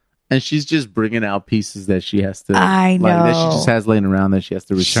 And she's just bringing out pieces that she has to, I know, that she just has laying around that she has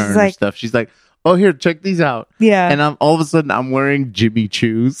to return and stuff. She's like, "Oh, here, check these out." Yeah, and all of a sudden I'm wearing Jimmy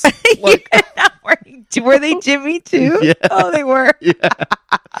Choo's. Were they Jimmy Choo? Yeah. Oh, they were. Yeah.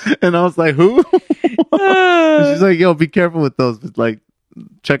 And I was like, "Who?" And she's like, yo, be careful with those. But like,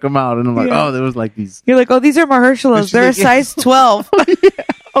 check them out. And I'm like, Yeah. oh, there was like these. You're like, oh, these are Mahershalas. She's They're like, a size 12. Yeah.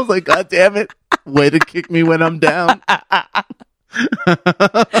 I was like, God damn it. Way to kick me when I'm down.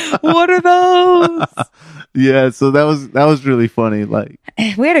 What are those? Yeah, so that was really funny. Like,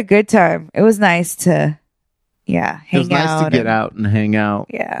 We had a good time. It was nice to, hang out. it was nice to get out and hang out.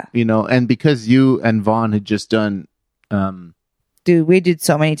 Yeah. You know, and because you and Vaughn had just done Dude, we did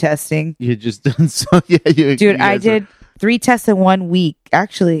so many testing. you had just done so you Dude, I guys are- did 3 tests in 1 week.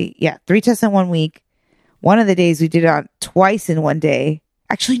 Actually, 3 tests in 1 week. One of the days we did it on twice in one day.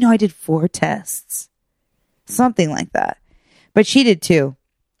 Actually, no, I did 4 tests. Something like that. But she did too.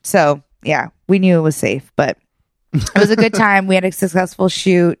 So, yeah, we knew it was safe, but it was a good time. We had a successful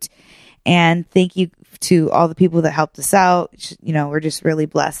shoot. And thank you to all the people that helped us out. You know, we're just really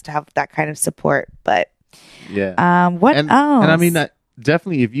blessed to have that kind of support. But yeah. what else? And I mean,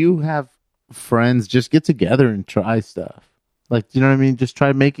 definitely, if you have friends, just get together and try stuff. Like, you know what I mean? Just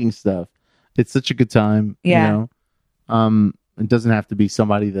try making stuff. It's such a good time. Yeah. You know? It doesn't have to be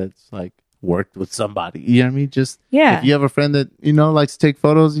somebody that's like worked with somebody. You know what I mean? Just if you have a friend that, you know, likes to take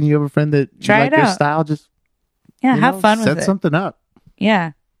photos and you have a friend that Try you like it their out. style, just have fun with set it. something up.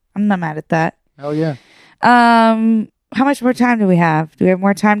 Yeah. I'm not mad at that. Hell yeah. How much more time do we have? Do we have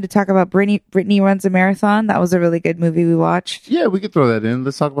more time to talk about Brittany Runs a Marathon? That was a really good movie we watched. Yeah, we could throw that in.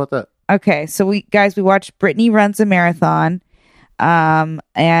 Let's talk about that. Okay, so we watched Brittany Runs a Marathon.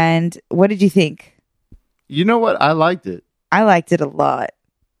 And what did you think? You know what? I liked it. I liked it a lot.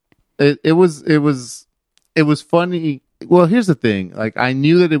 It was funny. Well, here's the thing. Like, I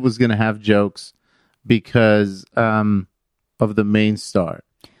knew that it was going to have jokes because of the main star.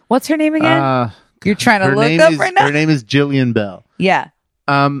 What's her name again? You're trying to her look name up is, right now? Her name is Jillian Bell. Yeah.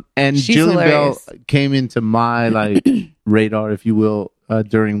 And She's Jillian hilarious. Bell came into my like radar, if you will,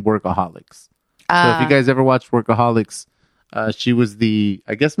 during Workaholics. So if you guys ever watched Workaholics, she was the,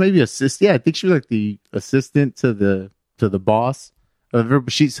 I guess maybe assist. Yeah, I think she was like the assistant to the boss.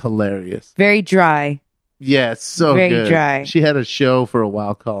 She's hilarious. Very dry. Yeah, it's so Very good. dry. She had a show for a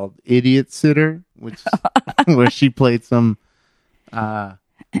while called Idiot Sitter, which where she played some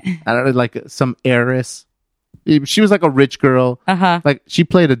I don't know, like some heiress. She was like a rich girl. Uh-huh. Like she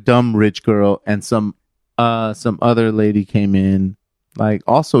played a dumb rich girl, and some other lady came in, like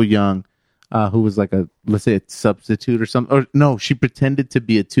also young, who was like a, let's say, a substitute or something. Or no, she pretended to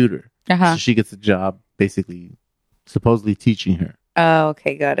be a tutor. Uh-huh. So she gets a job, basically, supposedly teaching her. Oh,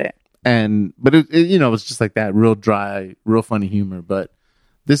 okay, got it. But it you know, it's just like that real dry, real funny humor. But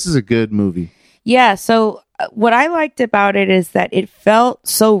this is a good movie. Yeah, so what I liked about it is that it felt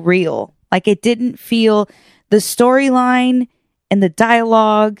so real. Like it didn't feel, the storyline and the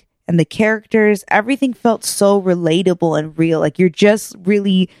dialogue and the characters, everything felt so relatable and real. Like you're just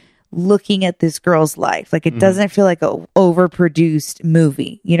really looking at this girl's life. Like it doesn't feel like a overproduced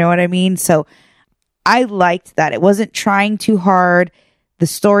movie. You know what I mean? So I liked that. It wasn't trying too hard. The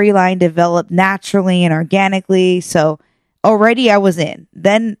storyline developed naturally and organically. So already I was in.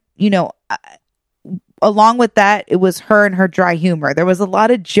 Then, you know, along with that, it was her and her dry humor. There was a lot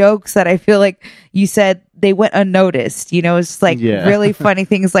of jokes that I feel like you said they went unnoticed. You know, it's like really funny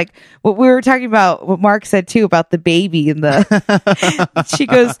things like what we were talking about, what Mark said too about the baby and the she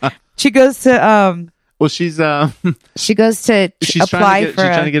goes to well, she's she goes to apply she's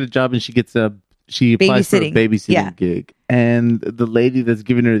trying to get a job, and she applies for a babysitting gig, and the lady that's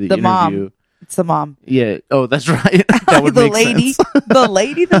giving her the interview, mom. It's the mom. Yeah. Oh, that's right. That would the make lady, sense. the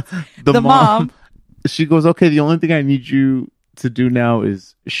lady, the mom. She goes, okay, the only thing I need you to do now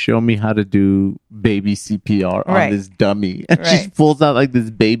is show me how to do baby CPR on this dummy. And she pulls out like this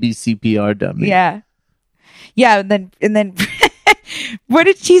baby CPR dummy. Yeah. Yeah. And then what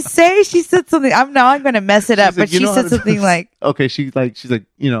did she say? She said something. I'm going to mess it up, but she said something like, okay, she's like,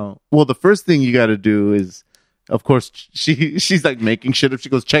 you know, well, the first thing you got to do is, of course, she's like making shit up. She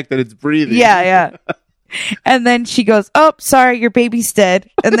goes, check that it's breathing. Yeah. Yeah. And then she goes, oh, sorry, your baby's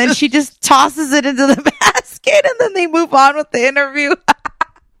dead. And then she just tosses it into the basket, and then they move on with the interview.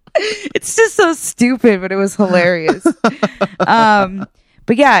 It's just so stupid, but it was hilarious. But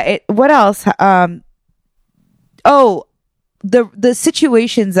yeah, what else? The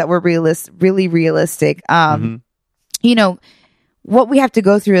situations that were really realistic. You know, what we have to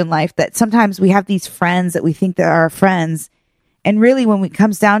go through in life, that sometimes we have these friends that we think that are our friends. And really, when it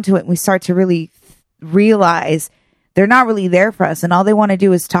comes down to it, we start to really realize they're not really there for us, and all they want to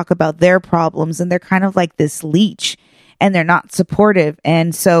do is talk about their problems, and they're kind of like this leech, and they're not supportive.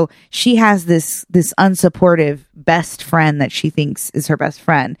 And so she has this unsupportive best friend that she thinks is her best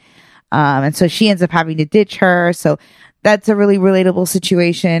friend, and so she ends up having to ditch her. So that's a really relatable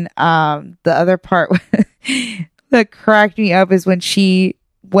situation. The other part that cracked me up is when she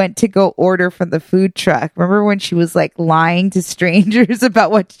went to go order from the food truck. Remember when she was like lying to strangers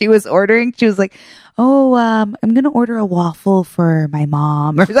about what she was ordering? She was like, "Oh, I'm gonna order a waffle for my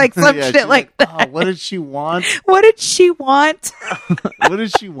mom," or like some shit like that. Oh, what did she want? What did she want? What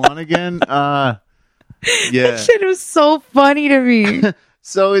did she want again? Yeah, That shit was so funny to me.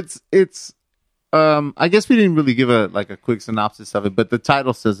 So it's I guess we didn't really give a quick synopsis of it, but the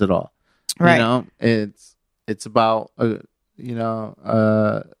title says it all. Right. You know, it's about a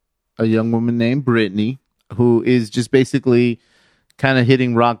young woman named Brittany who is just basically kind of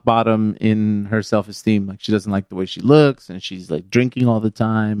hitting rock bottom in her self-esteem. Like, she doesn't like the way she looks, and she's like drinking all the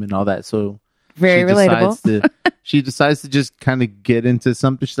time and all that. So Very relatable. She decides to just kind of get into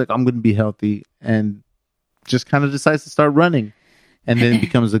something. She's like, I'm going to be healthy, and just kind of decides to start running. And then it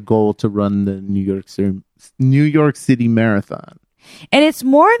becomes a goal to run the New York City Marathon. And it's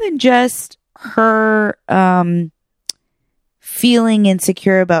more than just her feeling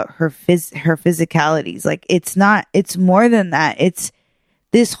insecure about her physicalities. Like, it's more than that. It's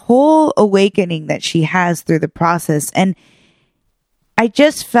this whole awakening that she has through the process. And I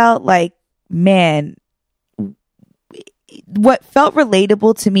just felt like, man, what felt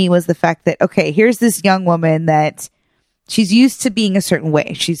relatable to me was the fact that, okay, here's this young woman that she's used to being a certain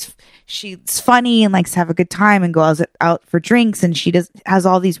way. She's funny and likes to have a good time and goes out for drinks, and she has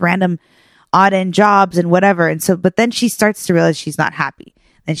all these random odd end jobs and whatever. And so, but then she starts to realize she's not happy.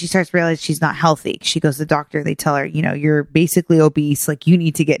 Then she starts to realize she's not healthy. She goes to the doctor. They tell her, you're basically obese. Like, you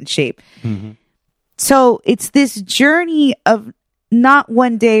need to get in shape. Mm-hmm. So it's this journey of not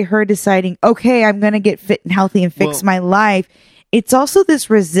one day her deciding, okay, I'm going to get fit and healthy and fix my life. It's also this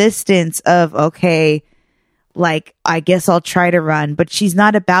resistance of, okay, like, I guess I'll try to run, but she's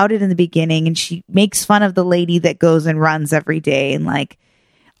not about it in the beginning. And she makes fun of the lady that goes and runs every day. And like,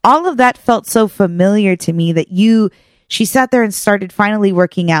 all of that felt so familiar to me that she sat there and started finally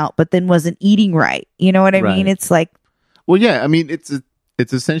working out, but then wasn't eating right. You know what I mean? It's like, well, yeah, I mean, it's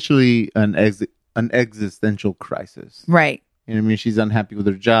essentially an existential crisis. Right. You know what I mean? She's unhappy with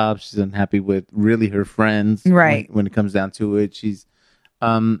her job. She's unhappy with really her friends. Right. When it comes down to it, she's,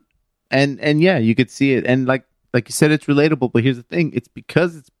 and yeah, you could see it. And like you said, it's relatable, but here's the thing. It's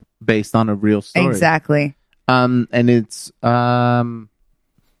because it's based on a real story. Exactly. And it's,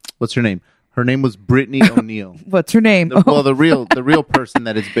 what's her name? Her name was Brittany O'Neill. What's her name? The real person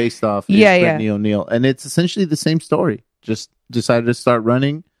that it's based off is Brittany O'Neill. And it's essentially the same story. Just decided to start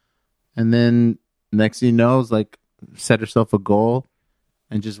running. And then next thing you know, is like, set herself a goal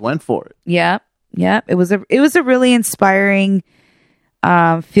and just went for it. Yeah. It was a really inspiring,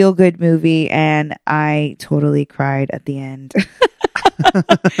 feel good movie. And I totally cried at the end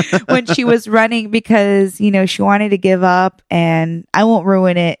when she was running because, she wanted to give up, and I won't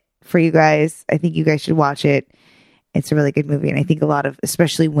ruin it for you guys. I think you guys should watch it. It's a really good movie. And I think a lot of,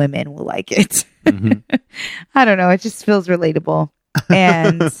 especially women, will like it. Mm-hmm. I don't know. It just feels relatable.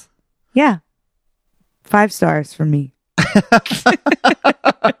 And yeah. 5 stars from me. You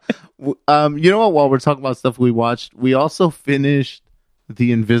know what? While we're talking about stuff we watched, we also finished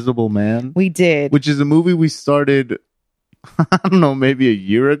The Invisible Man. We did. Which is a movie we started, I don't know, maybe a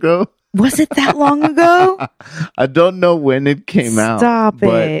year ago. Was it that long ago? I don't know when it came out. Stop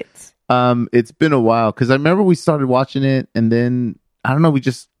it. It's been a while, because I remember we started watching it, and then, we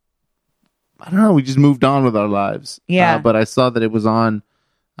just moved on with our lives. Yeah. But I saw that it was on,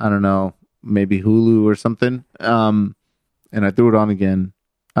 I don't know, maybe Hulu or something, and I threw it on again,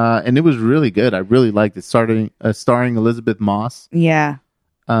 and it was really good. I really liked it. Starring Elizabeth Moss. Yeah.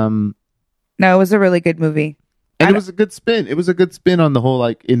 No, it was a really good movie, and it was a good spin. It was a good spin on the whole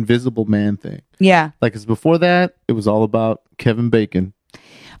like Invisible Man thing. Yeah, like, because before that, it was all about Kevin Bacon.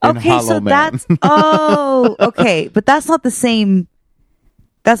 Okay, so that's okay, but that's not the same.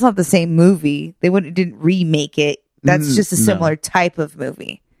 That's not the same movie. They didn't remake it. That's just a similar type of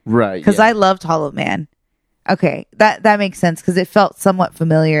movie. Right. Because I loved Hollow Man. Okay. That makes sense, because it felt somewhat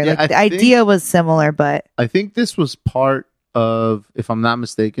familiar. Yeah, like the idea was similar, but I think this was part of, if I'm not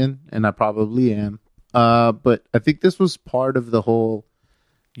mistaken, and I probably am, but I think this was part of the whole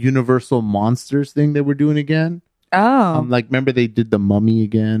Universal Monsters thing they were doing again. Oh. Like, remember they did The Mummy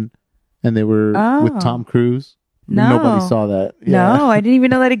again, and they were with Tom Cruise? No. Nobody saw that. Yeah. No, I didn't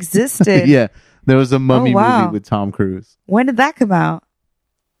even know that existed. Yeah. There was a Mummy movie with Tom Cruise. When did that come out?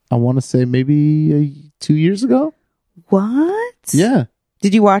 I want to say maybe 2 years ago. What? Yeah.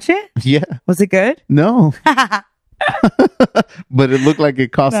 Did you watch it? Yeah. Was it good? No. But it looked like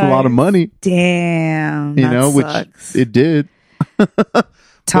it cost a lot of money. Damn. Which it did.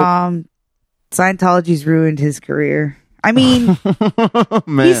 Tom, Scientology's ruined his career. I mean,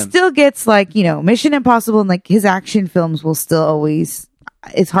 Man. he still gets like, Mission Impossible and like his action films will still always,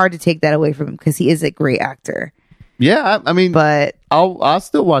 it's hard to take that away from him because he is a great actor. Yeah, I mean, But I'll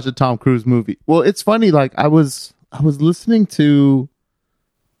still watch a Tom Cruise movie. Well, it's funny. Like I was listening to,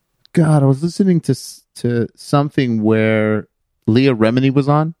 to something where Leah Remini was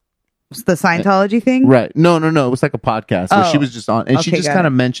on. the Scientology thing? Right? No. It was like a podcast where she was just on, and she just kind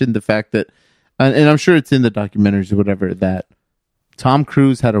of mentioned the fact that, and I'm sure it's in the documentaries or whatever, that Tom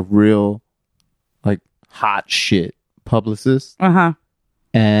Cruise had a real, like, hot shit publicist,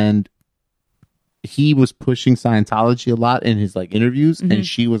 and he was pushing Scientology a lot in his like interviews, and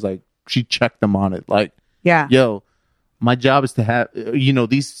she was like, she checked them on it, like, Yeah. yo, my job is to have,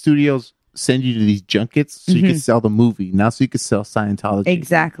 these studios send you to these junkets so you can sell the movie, not so you can sell Scientology.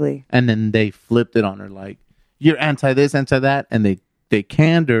 Exactly. And then they flipped it on her, like, you're anti this, anti that, and they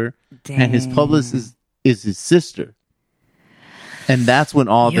canned her. Dang. And his publicist is his sister. And that's when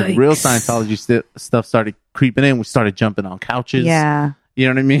all the real Scientology stuff started creeping in. We started jumping on couches. Yeah. You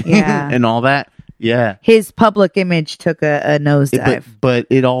know what I mean? Yeah. And all that. Yeah. His public image took a nosedive. But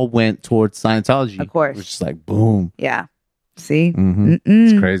it all went towards Scientology. Of course. It was just like, boom. Yeah. See?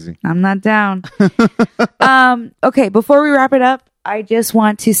 It's crazy. I'm not down. Okay, before we wrap it up, I just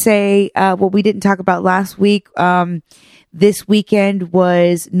want to say what we didn't talk about last week. This weekend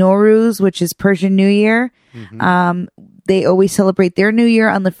was Nowruz, which is Persian New Year. They always celebrate their New Year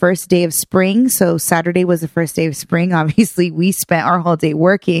on the first day of spring. So Saturday was the first day of spring. Obviously, we spent our whole day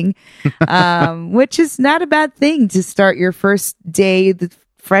working, which is not a bad thing to start your first day, the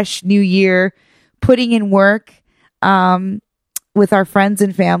fresh New Year, putting in work with our friends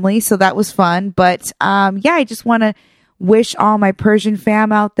and family. So that was fun. But I just want to wish all my Persian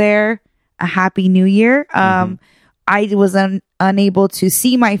fam out there a happy New Year. I was unable to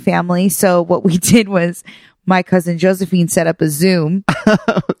see my family. So what we did was my cousin Josephine set up a Zoom,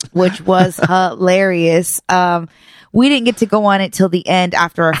 which was hilarious. We didn't get to go on it till the end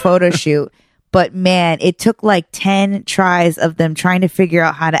after our photo shoot. But man, it took like 10 tries of them trying to figure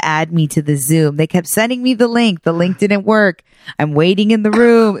out how to add me to the Zoom. They kept sending me the link. The link didn't work. I'm waiting in the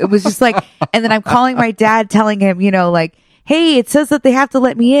room. It was just like, and then I'm calling my dad telling him, like, hey, it says that they have to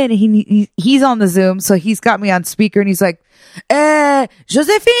let me in. And he's on the Zoom. So he's got me on speaker and he's like,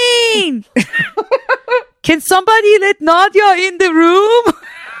 Josephine, can somebody let Nadia in the room?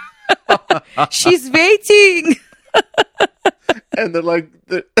 She's waiting. And they're like,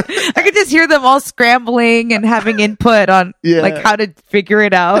 I could just hear them all scrambling and having input on like how to figure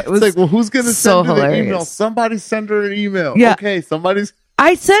it out. It was like, well, who's going to so send her hilarious. the email? Somebody send her an email. Yeah. Okay, somebody's.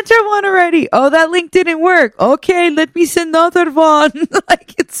 I sent her one already. Oh, that link didn't work. Okay, let me send another one.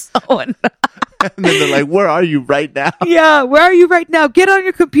 Like, it's so annoying. And then they're like, where are you right now? Yeah, where are you right now? Get on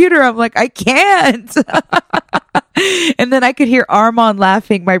your computer. I'm like, I can't. And then I could hear Armand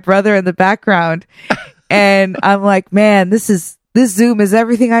laughing, my brother, in the background. And I'm like, man, this Zoom is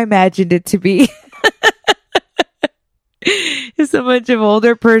everything I imagined it to be. It's a bunch of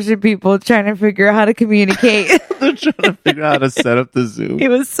older Persian people trying to figure out how to communicate. They're trying to figure out how to set up the Zoom. It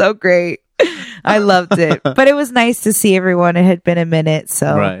was so great. I loved it. But it was nice to see everyone. It had been a minute.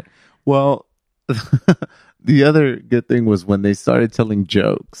 So Right. Well, the other good thing was when they started telling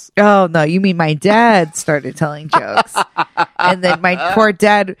jokes. Oh, no. You mean my dad started telling jokes. And then my poor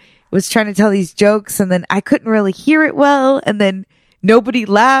dad was trying to tell these jokes. And then I couldn't really hear it well. And then nobody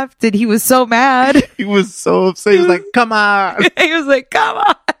laughed. And he was so mad. He was so upset. He was like, come on. He was like, come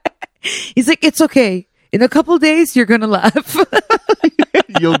on. He's like, it's okay. In a couple days, you're going to laugh.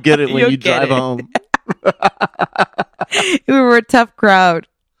 You'll get it when You'll you get drive it. home. We were a tough crowd.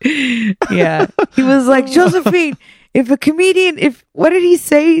 Yeah. He was like, Josephine, if a comedian, what did he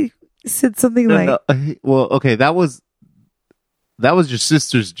say? He said something like, No. Well, okay, that was your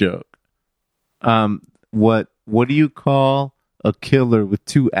sister's joke. What do you call a killer with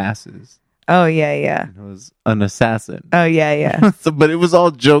two asses? oh, yeah. It was an assassin. Oh, yeah. But it was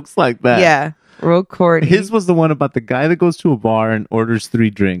all jokes like that. Yeah. Real corny. His was the one about the guy that goes to a bar and orders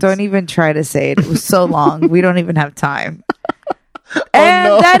 3 drinks. Don't even try to say it. It was so long. We don't even have time. And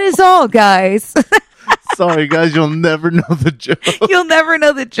no. that is all, guys. Sorry, guys, you'll never know the joke. You'll never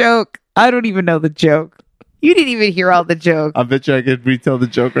know the joke. I don't even know the joke. You didn't even hear all the joke. I bet you I could retell the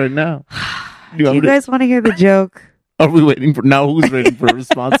joke right now. Do you guys want to hear the joke? Are we waiting for now? Who's waiting for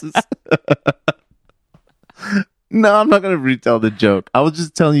responses? No, I'm not going to retell the joke. I was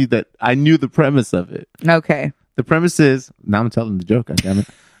just telling you that I knew the premise of it. Okay. The premise is, now I'm telling the joke, goddammit.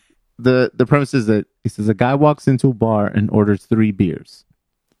 The premise is that he says a guy walks into a bar and orders 3 beers,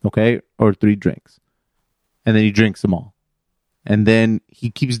 okay, or 3 drinks, and then he drinks them all. And then he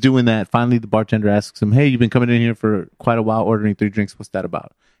keeps doing that. Finally, the bartender asks him, hey, you've been coming in here for quite a while ordering 3 drinks. What's that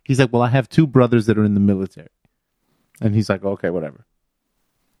about? He's like, well, I have 2 brothers that are in the military. And he's like, okay, whatever.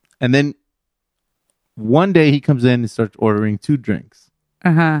 And then one day he comes in and starts ordering 2 drinks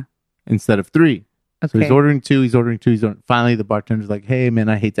instead of 3. Okay. So he's ordering 2. Finally, the bartender's like, hey, man,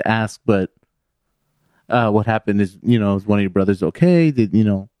 I hate to ask, but what happened is, is one of your brothers okay?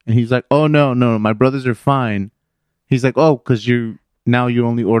 And he's like, oh, no, my brothers are fine. He's like, oh, because you're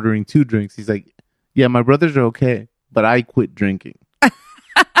only ordering 2 drinks. He's like, yeah, my brothers are okay, but I quit drinking.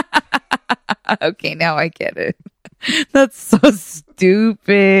 Okay, now I get it. That's so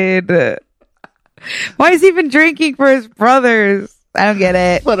stupid. Why is he even drinking for his brothers? I don't get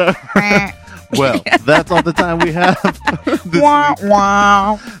it. Well, that's all the time we have this week.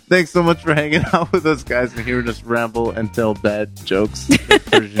 Thanks so much for hanging out with us, guys, and hearing us ramble and tell bad jokes that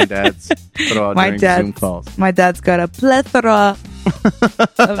Persian dads throw out during Zoom calls. My dad's got a plethora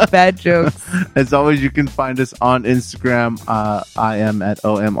of bad jokes. As always, you can find us on Instagram. I am at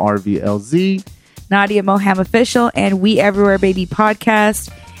OMRVLZ. Nadia Moham Official and We Everywhere Baby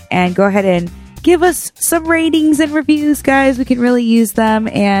Podcast. And go ahead and give us some ratings and reviews, guys. We can really use them,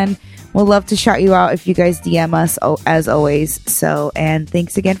 and we'll love to shout you out if you guys DM us, as always. So, and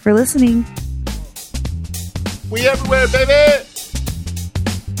thanks again for listening. We everywhere, baby!